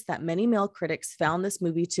notice that many male critics found this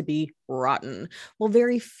movie to be rotten, while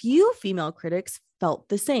very few female critics felt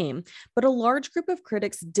the same. But a large group of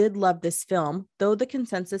critics did love this film, though the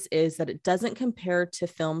consensus is that it doesn't compare to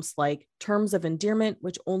films like Terms of Endearment,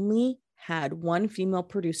 which only had one female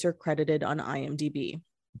producer credited on IMDb.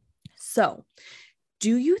 So,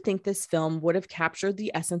 do you think this film would have captured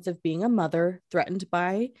the essence of being a mother threatened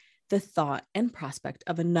by the thought and prospect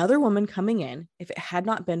of another woman coming in if it had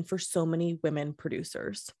not been for so many women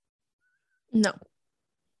producers? No.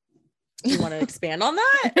 You want to expand on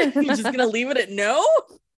that? You're just going to leave it at no?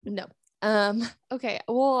 No. Okay.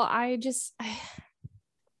 Well,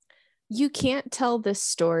 you can't tell this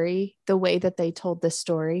story the way that they told this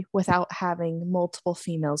story without having multiple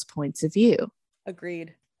females' points of view.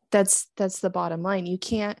 Agreed. That's the bottom line. You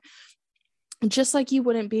can't, just like you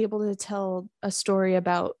wouldn't be able to tell a story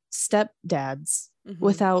about stepdads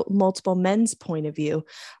without multiple men's point of view.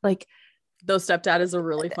 Like, Though Stepdad is a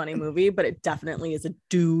really funny movie, but it definitely is a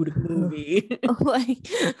dude movie. Like,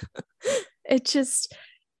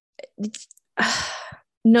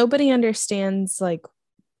 nobody understands like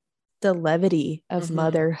the levity of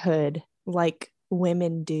motherhood like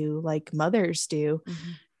women do, like mothers do.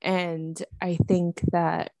 And I think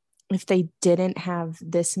that if they didn't have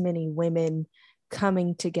this many women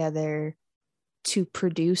coming together to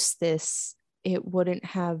produce this, it wouldn't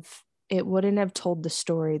have told the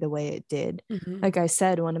story the way it did. Like I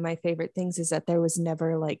said, one of my favorite things is that there was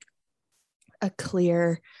never like a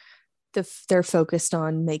clear, they're focused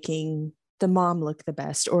on making the mom look the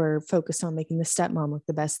best or focused on making the stepmom look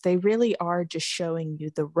the best. They really are just showing you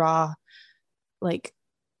the raw, like,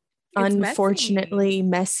 it's unfortunately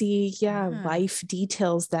messy life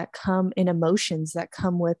details that come in, emotions that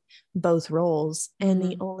come with both roles. And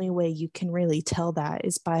the only way you can really tell that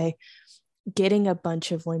is by getting a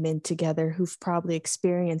bunch of women together who've probably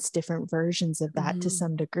experienced different versions of that to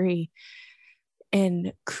some degree,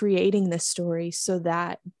 and creating this story so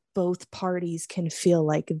that both parties can feel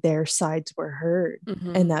like their sides were heard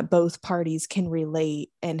and that both parties can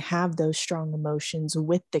relate and have those strong emotions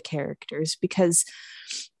with the characters. Because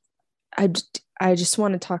I just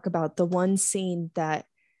want to talk about the one scene that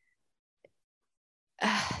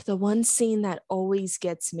always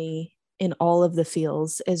gets me in all of the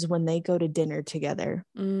feels is when they go to dinner together.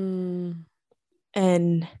 And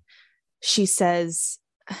she says,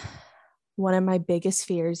 one of my biggest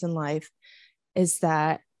fears in life is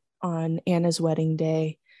that on Anna's wedding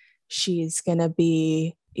day, she's going to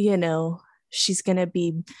be, she's going to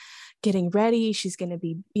be getting ready. She's going to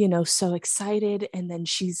be, so excited. And then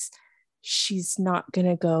she's not going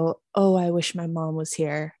to go, oh, I wish my mom was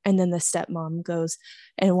here. And then the stepmom goes,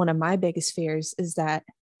 and one of my biggest fears is that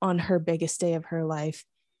on her biggest day of her life,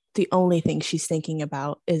 the only thing she's thinking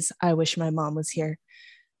about is, I wish my mom was here.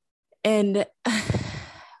 And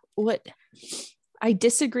I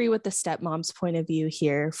disagree with the stepmom's point of view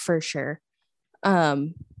here for sure.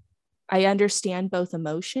 I understand both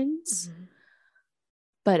emotions,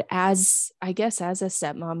 but as a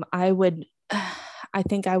stepmom, I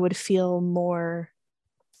think I would feel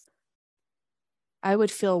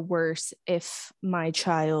worse if my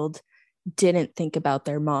child didn't think about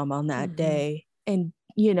their mom on that day and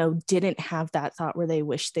didn't have that thought where they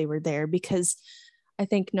wish they were there, because I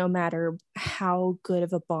think no matter how good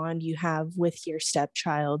of a bond you have with your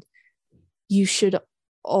stepchild, you should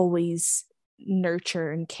always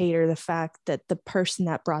nurture and cater the fact that the person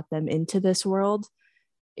that brought them into this world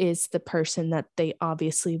is the person that they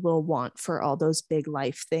obviously will want for all those big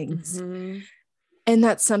life things. Mm-hmm. And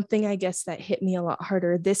that's something, I guess, that hit me a lot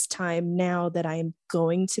harder this time, now that I'm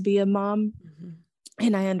going to be a mom. Mm-hmm.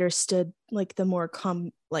 And I understood like the more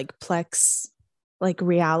complex like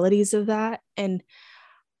realities of that. And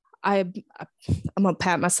I'm gonna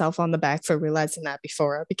pat myself on the back for realizing that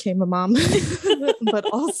before I became a mom. But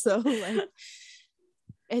also, like,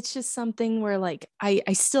 it's just something where like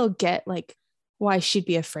I still get like why she'd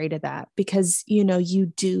be afraid of that, because you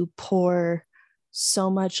do pour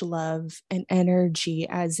so much love and energy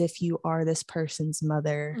as if you are this person's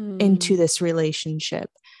mother into this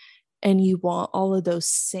relationship, and you want all of those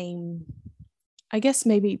same, I guess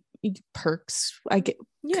maybe perks, could be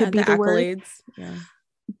the accolades word. Yeah.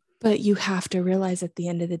 But you have to realize at the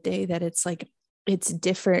end of the day that it's like, it's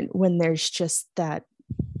different when there's just that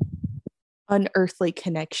unearthly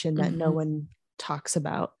connection that no one talks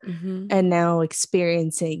about. And now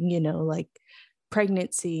experiencing, like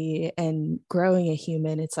pregnancy and growing a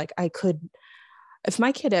human, it's like, if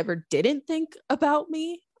my kid ever didn't think about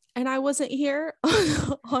me and I wasn't here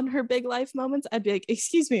on her big life moments, I'd be like,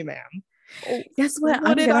 excuse me, ma'am. Guess what?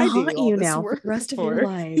 I'm gonna haunt you now for the rest of your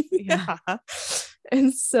life. Yeah.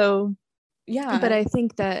 And so, yeah. But I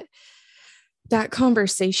think that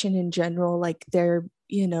conversation in general, like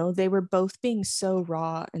they were both being so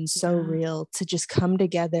raw and so real, to just come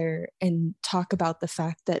together and talk about the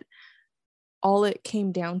fact that all it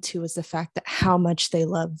came down to was the fact that how much they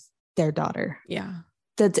love their daughter. Yeah.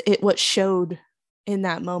 What showed in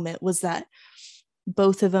that moment was that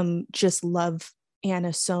both of them just love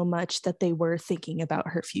Anna so much that they were thinking about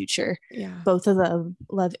her future. Yeah. Both of them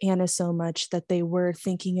love Anna so much that they were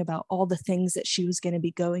thinking about all the things that she was going to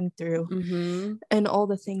be going through and all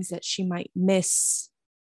the things that she might miss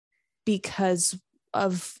because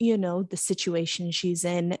of, the situation she's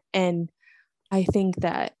in. And I think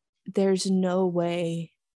that there's no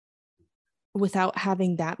way, without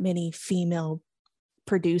having that many female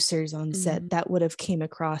producers on set, that would have came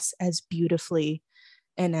across as beautifully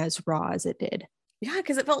and as raw as it did. Yeah,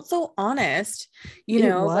 because it felt so honest.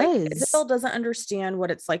 Like Isabel doesn't understand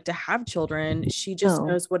what it's like to have children. She just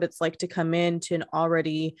knows what it's like to come into an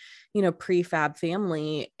already, prefab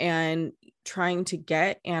family, and trying to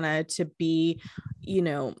get Anna to be,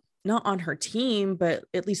 not on her team, but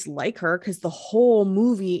at least like her, because the whole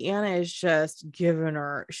movie, Anna is just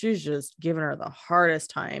she's just giving her the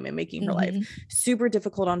hardest time and making her life super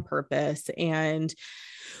difficult on purpose.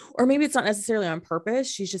 Or maybe it's not necessarily on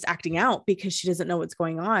purpose. She's just acting out because she doesn't know what's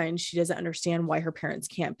going on. She doesn't understand why her parents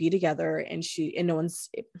can't be together. And no one's,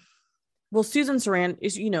 well, Susan Sarandon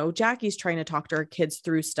is, Jackie's trying to talk to her kids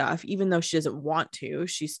through stuff, even though she doesn't want to.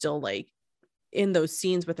 She's still like in those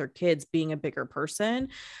scenes with her kids being a bigger person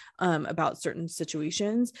about certain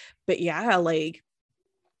situations. But yeah, like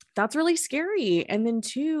that's really scary. And then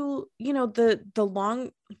too,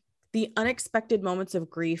 the unexpected moments of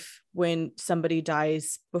grief when somebody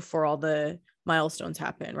dies before all the milestones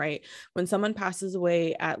happen, right? When someone passes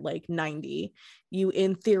away at like 90, you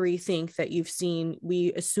in theory think that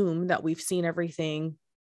we assume that we've seen everything,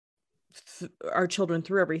 our children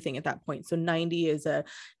through everything at that point. So 90 is a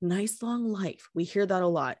nice long life. We hear that a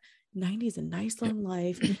lot. 90 is a nice long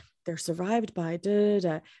life. They're survived by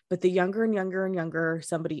but the younger and younger and younger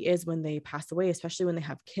somebody is when they pass away, especially when they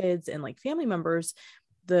have kids and like family members,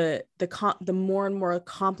 the more and more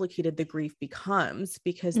complicated the grief becomes,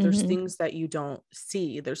 because there's things that you don't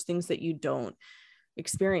see, there's things that you don't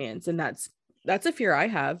experience. And that's a fear I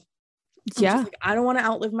have. I don't want to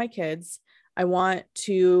outlive my kids. I want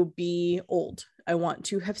to be old. I want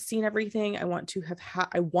to have seen everything. I want to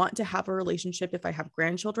have a relationship, if I have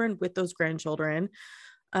grandchildren, with those grandchildren.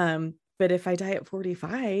 But if I die at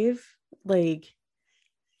 45,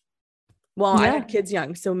 I had kids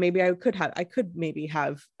young, so maybe I could maybe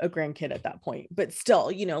have a grandkid at that point, but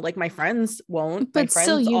still, like my friends won't. But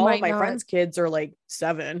my friends' kids are like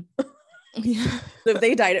 7. Yeah. So if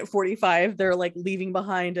they died at 45, they're like leaving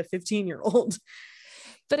behind a 15-year-old.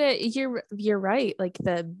 But you're right. Like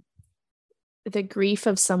the grief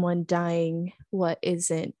of someone dying, what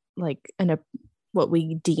isn't like what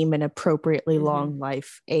we deem an appropriately long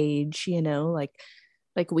life age,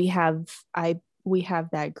 like we have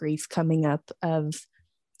that grief coming up of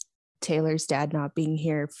Taylor's dad not being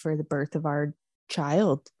here for the birth of our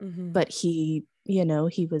child, but he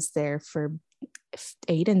was there for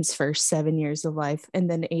Aiden's first 7 years of life. And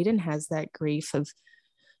then Aiden has that grief of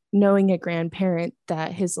knowing a grandparent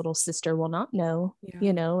that his little sister will not know, Yeah.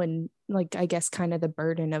 you know, and like, I guess kind of the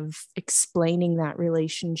burden of explaining that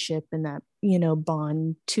relationship and that, you know,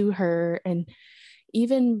 bond to her. And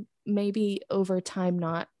even maybe over time,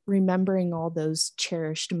 not remembering all those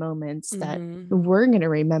cherished moments that we're going to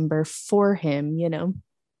remember for him, you know.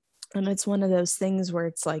 And it's one of those things where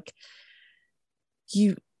it's like,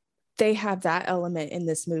 they have that element in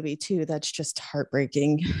this movie too that's just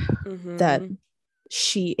heartbreaking, that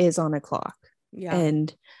she is on a clock,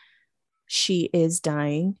 and she is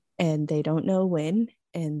dying, and they don't know when,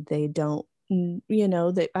 and they don't, you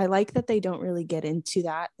know, that I like that they don't really get into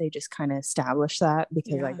that. They just kind of establish that,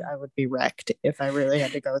 because I would be wrecked if I really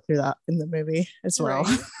had to go through that in the movie as well.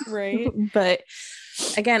 Right. But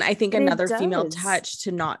again, I think another female touch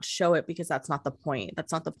to not show it, because that's not the point.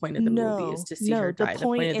 That's not the point of the movie, is to see her die. The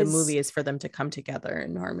point of the movie is for them to come together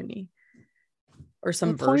in harmony, or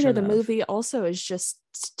some version. The point of the movie also is just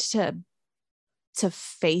to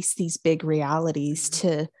face these big realities,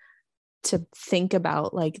 to think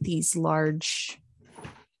about like these large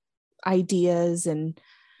ideas and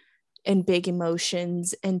big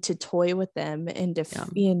emotions, and to toy with them, and to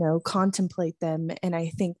you know, contemplate them. And I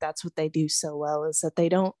think that's what they do so well, is that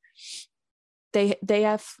they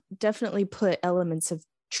have definitely put elements of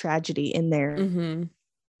tragedy in there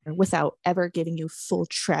without ever giving you full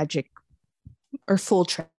tragedy.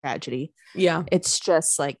 It's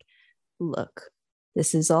just like, look,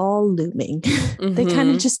 this is all looming. They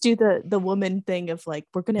kind of just do the woman thing of like,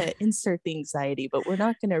 we're going to insert the anxiety, but we're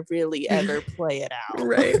not going to really ever play it out.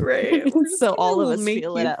 Right. So all of us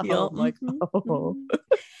feel it at home. Like, oh.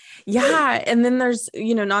 Yeah. And then there's,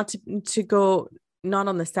 you know, not to go, not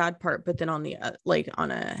on the sad part, but then on the like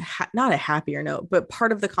on a not a happier note, but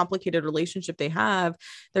part of the complicated relationship they have,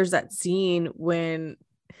 there's that scene when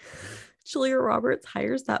Julia Roberts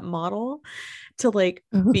hires that model to like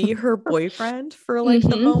be her boyfriend for like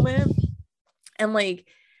the moment. And like,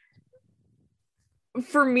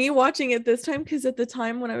 for me watching it this time, because at the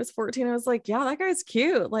time when I was 14, I was like, yeah, that guy's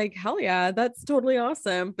cute. Like, hell yeah, that's totally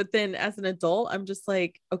awesome. But then as an adult, I'm just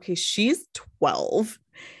like, okay, she's 12.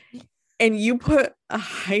 And you put a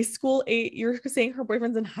high school you're saying her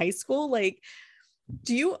boyfriend's in high school. Like,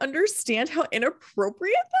 do you understand how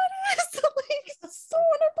inappropriate that is? Like, so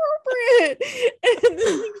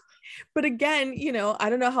inappropriate. But again, you know, I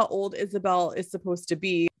don't know how old Isabel is supposed to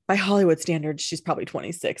be. By Hollywood standards, she's probably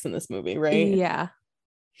 26 in this movie, right? Yeah.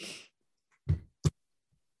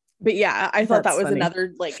 But yeah, I thought that was funny.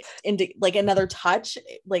 Another like another touch,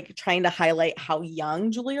 like trying to highlight how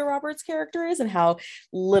young Julia Roberts' character is and how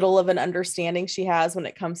little of an understanding she has when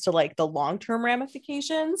it comes to like the long-term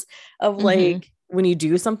ramifications of like when you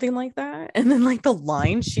do something like that. And then like the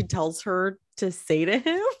line she tells her to say to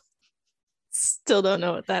him. Still don't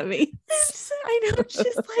know what that means. I know.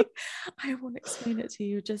 She's like, I won't explain it to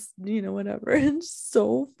you. Just, you know, whatever. And it's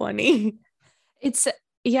so funny. It's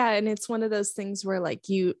and it's one of those things where like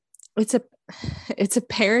it's a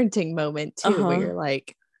parenting moment too, where you're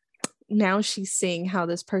like, now she's seeing how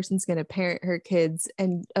this person's going to parent her kids,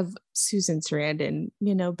 and of Susan Sarandon,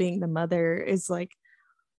 you know, being the mother is like,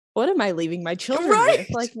 what am I leaving my children with?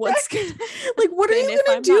 Like, what's gonna, like, what are you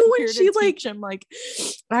gonna do when she like them like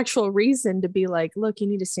actual reason to be like, look, you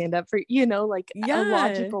need to stand up for, you know, like a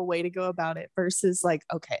logical way to go about it, versus like,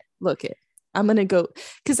 okay, look it, I'm gonna go,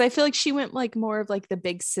 because I feel like she went like more of like the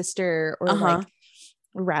big sister or like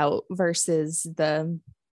route versus the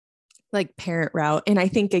like parent route. And I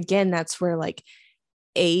think again, that's where like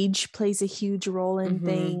age plays a huge role in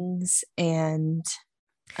things. And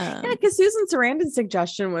because Susan Sarandon's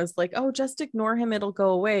suggestion was like, oh, just ignore him, it'll go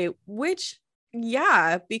away, which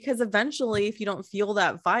because eventually if you don't feel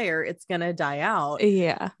that fire, it's gonna die out.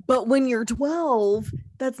 But when you're 12,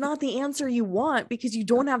 that's not the answer you want, because you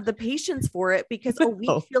don't have the patience for it, because a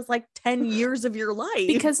week feels like 10 years of your life.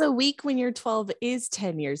 Because a week when you're 12 is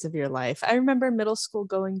 10 years of your life. I remember middle school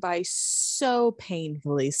going by so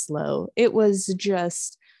painfully slow. It was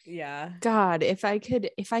just, God, if I could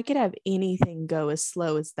have anything go as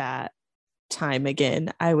slow as that time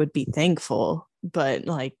again, I would be thankful. But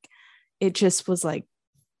like, it just was like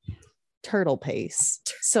turtle pace.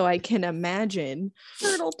 So I can imagine,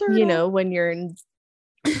 turtle. You know, when you're in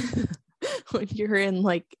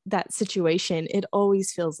like that situation, it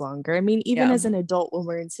always feels longer. I mean, even as an adult, when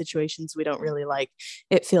we're in situations we don't really like,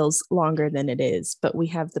 it feels longer than it is, but we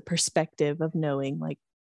have the perspective of knowing like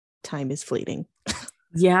time is fleeting.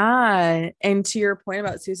 And to your point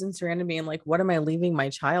about Susan Sarandon being like, what am I leaving my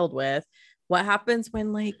child with? What happens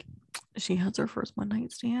when like she has her first one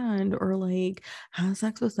night stand, or like has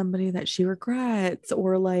sex with somebody that she regrets,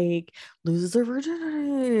 or like loses her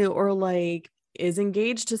virginity, or like is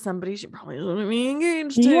engaged to somebody she probably shouldn't be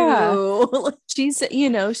engaged Yeah. to. She's, you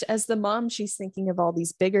know, as the mom, she's thinking of all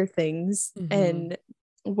these bigger things. And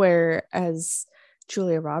whereas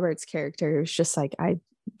Julia Roberts' character is just like, I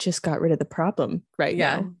just got rid of the problem right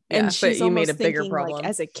now. And but she's you made almost a bigger thinking problem like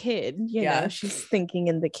as a kid, you know, she's thinking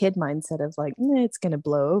in the kid mindset of like, it's going to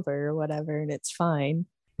blow over or whatever, and it's fine.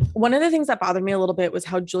 One of the things that bothered me a little bit was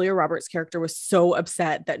how Julia Roberts' character was so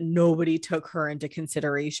upset that nobody took her into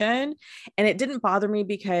consideration. And it didn't bother me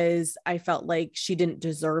because I felt like she didn't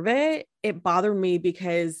deserve it. It bothered me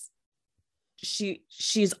because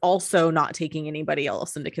she's also not taking anybody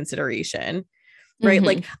else into consideration. Right.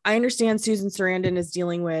 Like, I understand Susan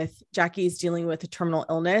Sarandon Jackie's dealing with a terminal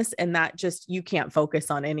illness, and that just, you can't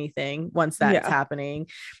focus on anything once that's happening.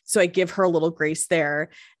 So I give her a little grace there.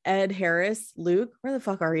 Ed Harris, Luke, where the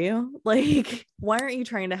fuck are you? Like, why aren't you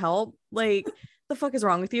trying to help? Like, the fuck is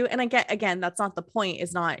wrong with you? And I get, again, that's not the point,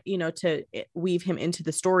 is not, you know, to weave him into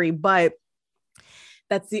the story, but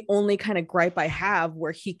that's the only kind of gripe I have,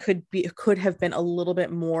 where he could have been a little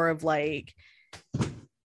bit more of like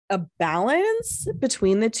a balance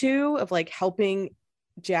between the two, of like helping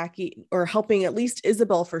Jackie, or helping at least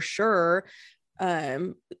Isabel for sure,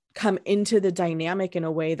 come into the dynamic in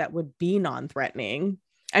a way that would be non-threatening.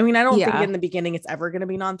 I mean, I don't think in the beginning it's ever going to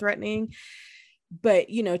be non-threatening, but,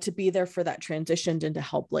 you know, to be there for that transition and to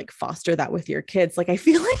help like foster that with your kids. Like, I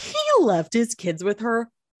feel like he left his kids with her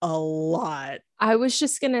a lot. I was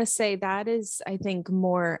just going to say that is, I think,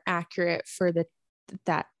 more accurate for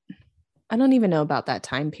that. I don't even know about that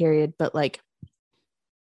time period, but like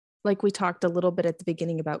we talked a little bit at the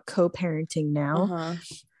beginning about co-parenting now.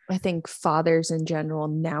 I think fathers in general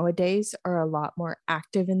nowadays are a lot more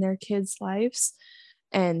active in their kids' lives.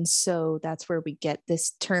 And so that's where we get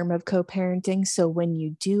this term of co-parenting. So when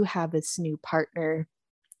you do have this new partner,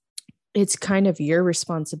 it's kind of your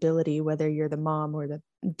responsibility, whether you're the mom or the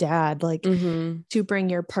dad, like to bring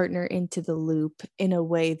your partner into the loop in a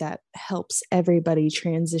way that helps everybody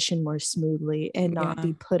transition more smoothly, and not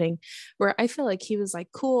be putting, where I feel like he was like,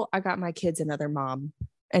 cool, I got my kids another mom,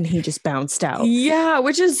 and he just bounced out.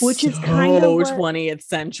 Which is so kind of 20th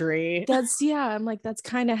century. I'm like, that's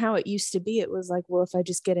kind of how it used to be. It was like, well, if I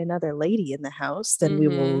just get another lady in the house, then we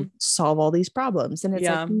will solve all these problems. And it's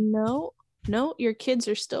like, no, your kids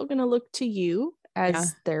are still going to look to you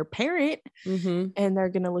as their parent, and they're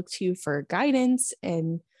going to look to you for guidance.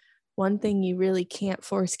 And one thing you really can't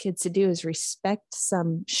force kids to do is respect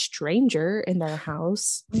some stranger in their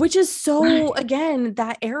house, which is so, again,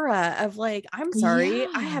 that era of like, I'm sorry,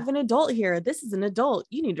 I have an adult here, this is an adult,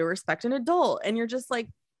 you need to respect an adult, and you're just like,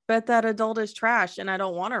 but that adult is trash and I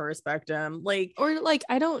don't want to respect him. Like, or like,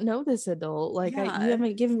 I don't know this adult, like you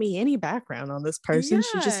haven't given me any background on this person.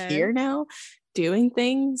 She's just here now doing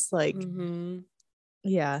things like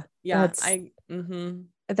that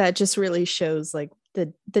just really shows like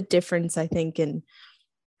the difference, I think, in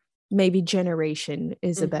maybe generation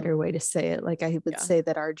is a better way to say it. Like, I would say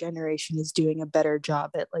that our generation is doing a better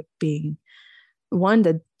job at like being one,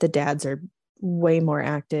 the dads are way more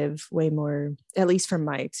active, way more, at least from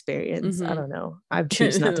my experience. I don't know, I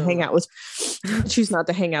choose not to hang out with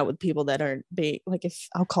people that aren't being like, if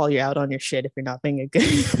I'll call you out on your shit if you're not being a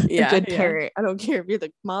good parent. I don't care if you're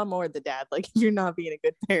the mom or the dad, like, if you're not being a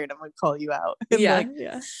good parent, I'm gonna call you out.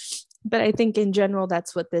 But I think in general,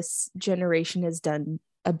 that's what this generation has done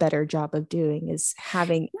a better job of doing, is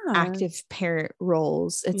having active parent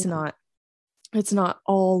roles. It's not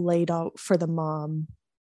all laid out for the mom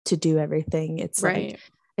to do everything. It's like,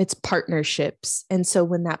 it's partnerships. And so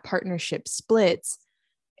when that partnership splits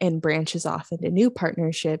and branches off into new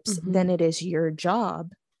partnerships, then it is your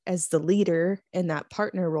job as the leader in that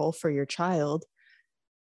partner role for your child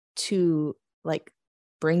to like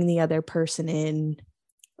bring the other person in,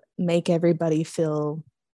 make everybody feel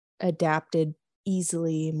adapted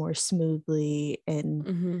easily, more smoothly.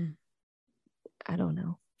 And I don't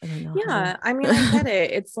know. I mean, I get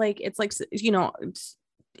it. It's like, you know,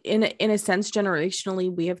 in a sense,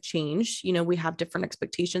 generationally, we have changed. You know, we have different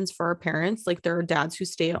expectations for our parents. Like, there are dads who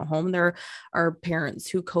stay at home, there are parents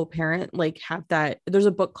who co-parent, like, have that. There's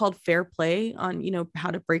a book called Fair Play on, you know,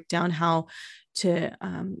 how to break down how to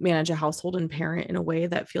manage a household and parent in a way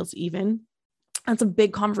that feels even. That's a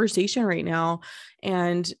big conversation right now,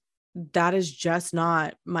 and that is just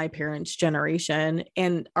not my parents' generation,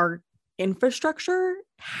 and our infrastructure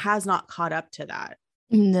has not caught up to that.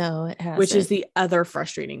 No, it hasn't. Which is the other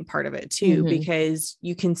frustrating part of it too, because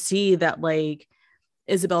you can see that like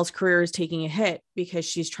Isabel's career is taking a hit because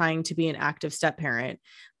she's trying to be an active step parent,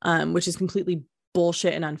 which is completely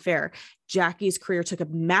bullshit and unfair. Jackie's career took a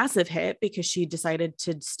massive hit because she decided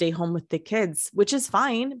to stay home with the kids, which is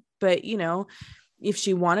fine. But, you know, if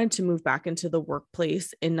she wanted to move back into the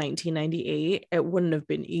workplace in 1998, it wouldn't have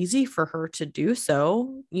been easy for her to do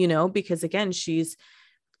so, you know, because again, she's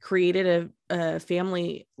created a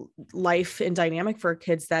family life and dynamic for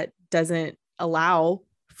kids that doesn't allow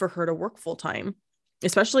for her to work full time,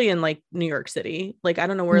 especially in like New York City. Like, I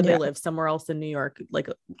don't know where they live, somewhere else in New York, like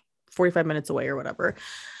 45 minutes away or whatever.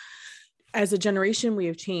 As a generation, we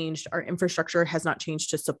have changed. Our infrastructure has not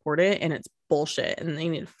changed to support it, and it's bullshit, and they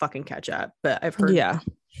need to fucking catch up. But I've heard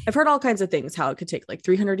all kinds of things, how it could take like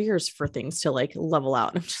 300 years for things to like level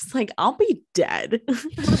out. And I'm just like, I'll be dead. I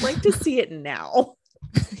would like to see it now.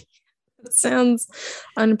 It sounds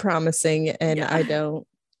unpromising, and I don't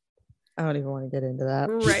even want to get into that.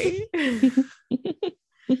 Right.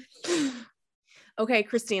 Okay,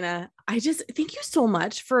 Christina, I just thank you so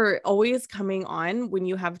much for always coming on when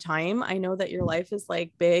you have time. I know that your life is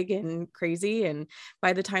like big and crazy, and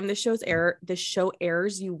by the time this show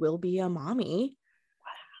airs, you will be a mommy. Wow,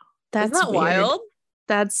 that's Isn't that wild?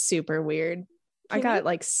 That's super weird. I got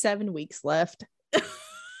like 7 weeks left.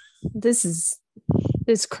 This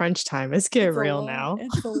crunch time. It's getting real now.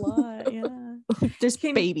 It's a lot. Yeah. There's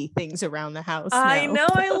baby things around the house. I know.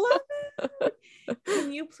 I love it.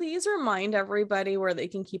 Can you please remind everybody where they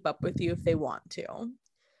can keep up with you if they want to?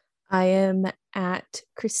 I am at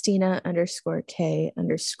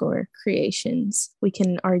Christina_K_creations. We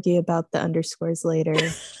can argue about the underscores later.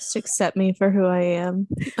 Just accept me for who I am.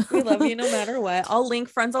 We love you no matter what. I'll link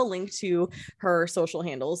to her social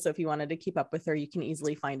handles. So if you wanted to keep up with her, you can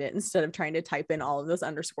easily find it instead of trying to type in all of those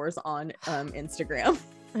underscores on Instagram.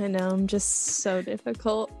 I know, I'm just so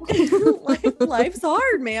difficult. Life's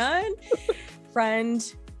hard, man.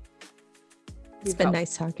 Friend, it's been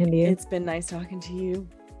nice talking to you. It's been nice talking to you.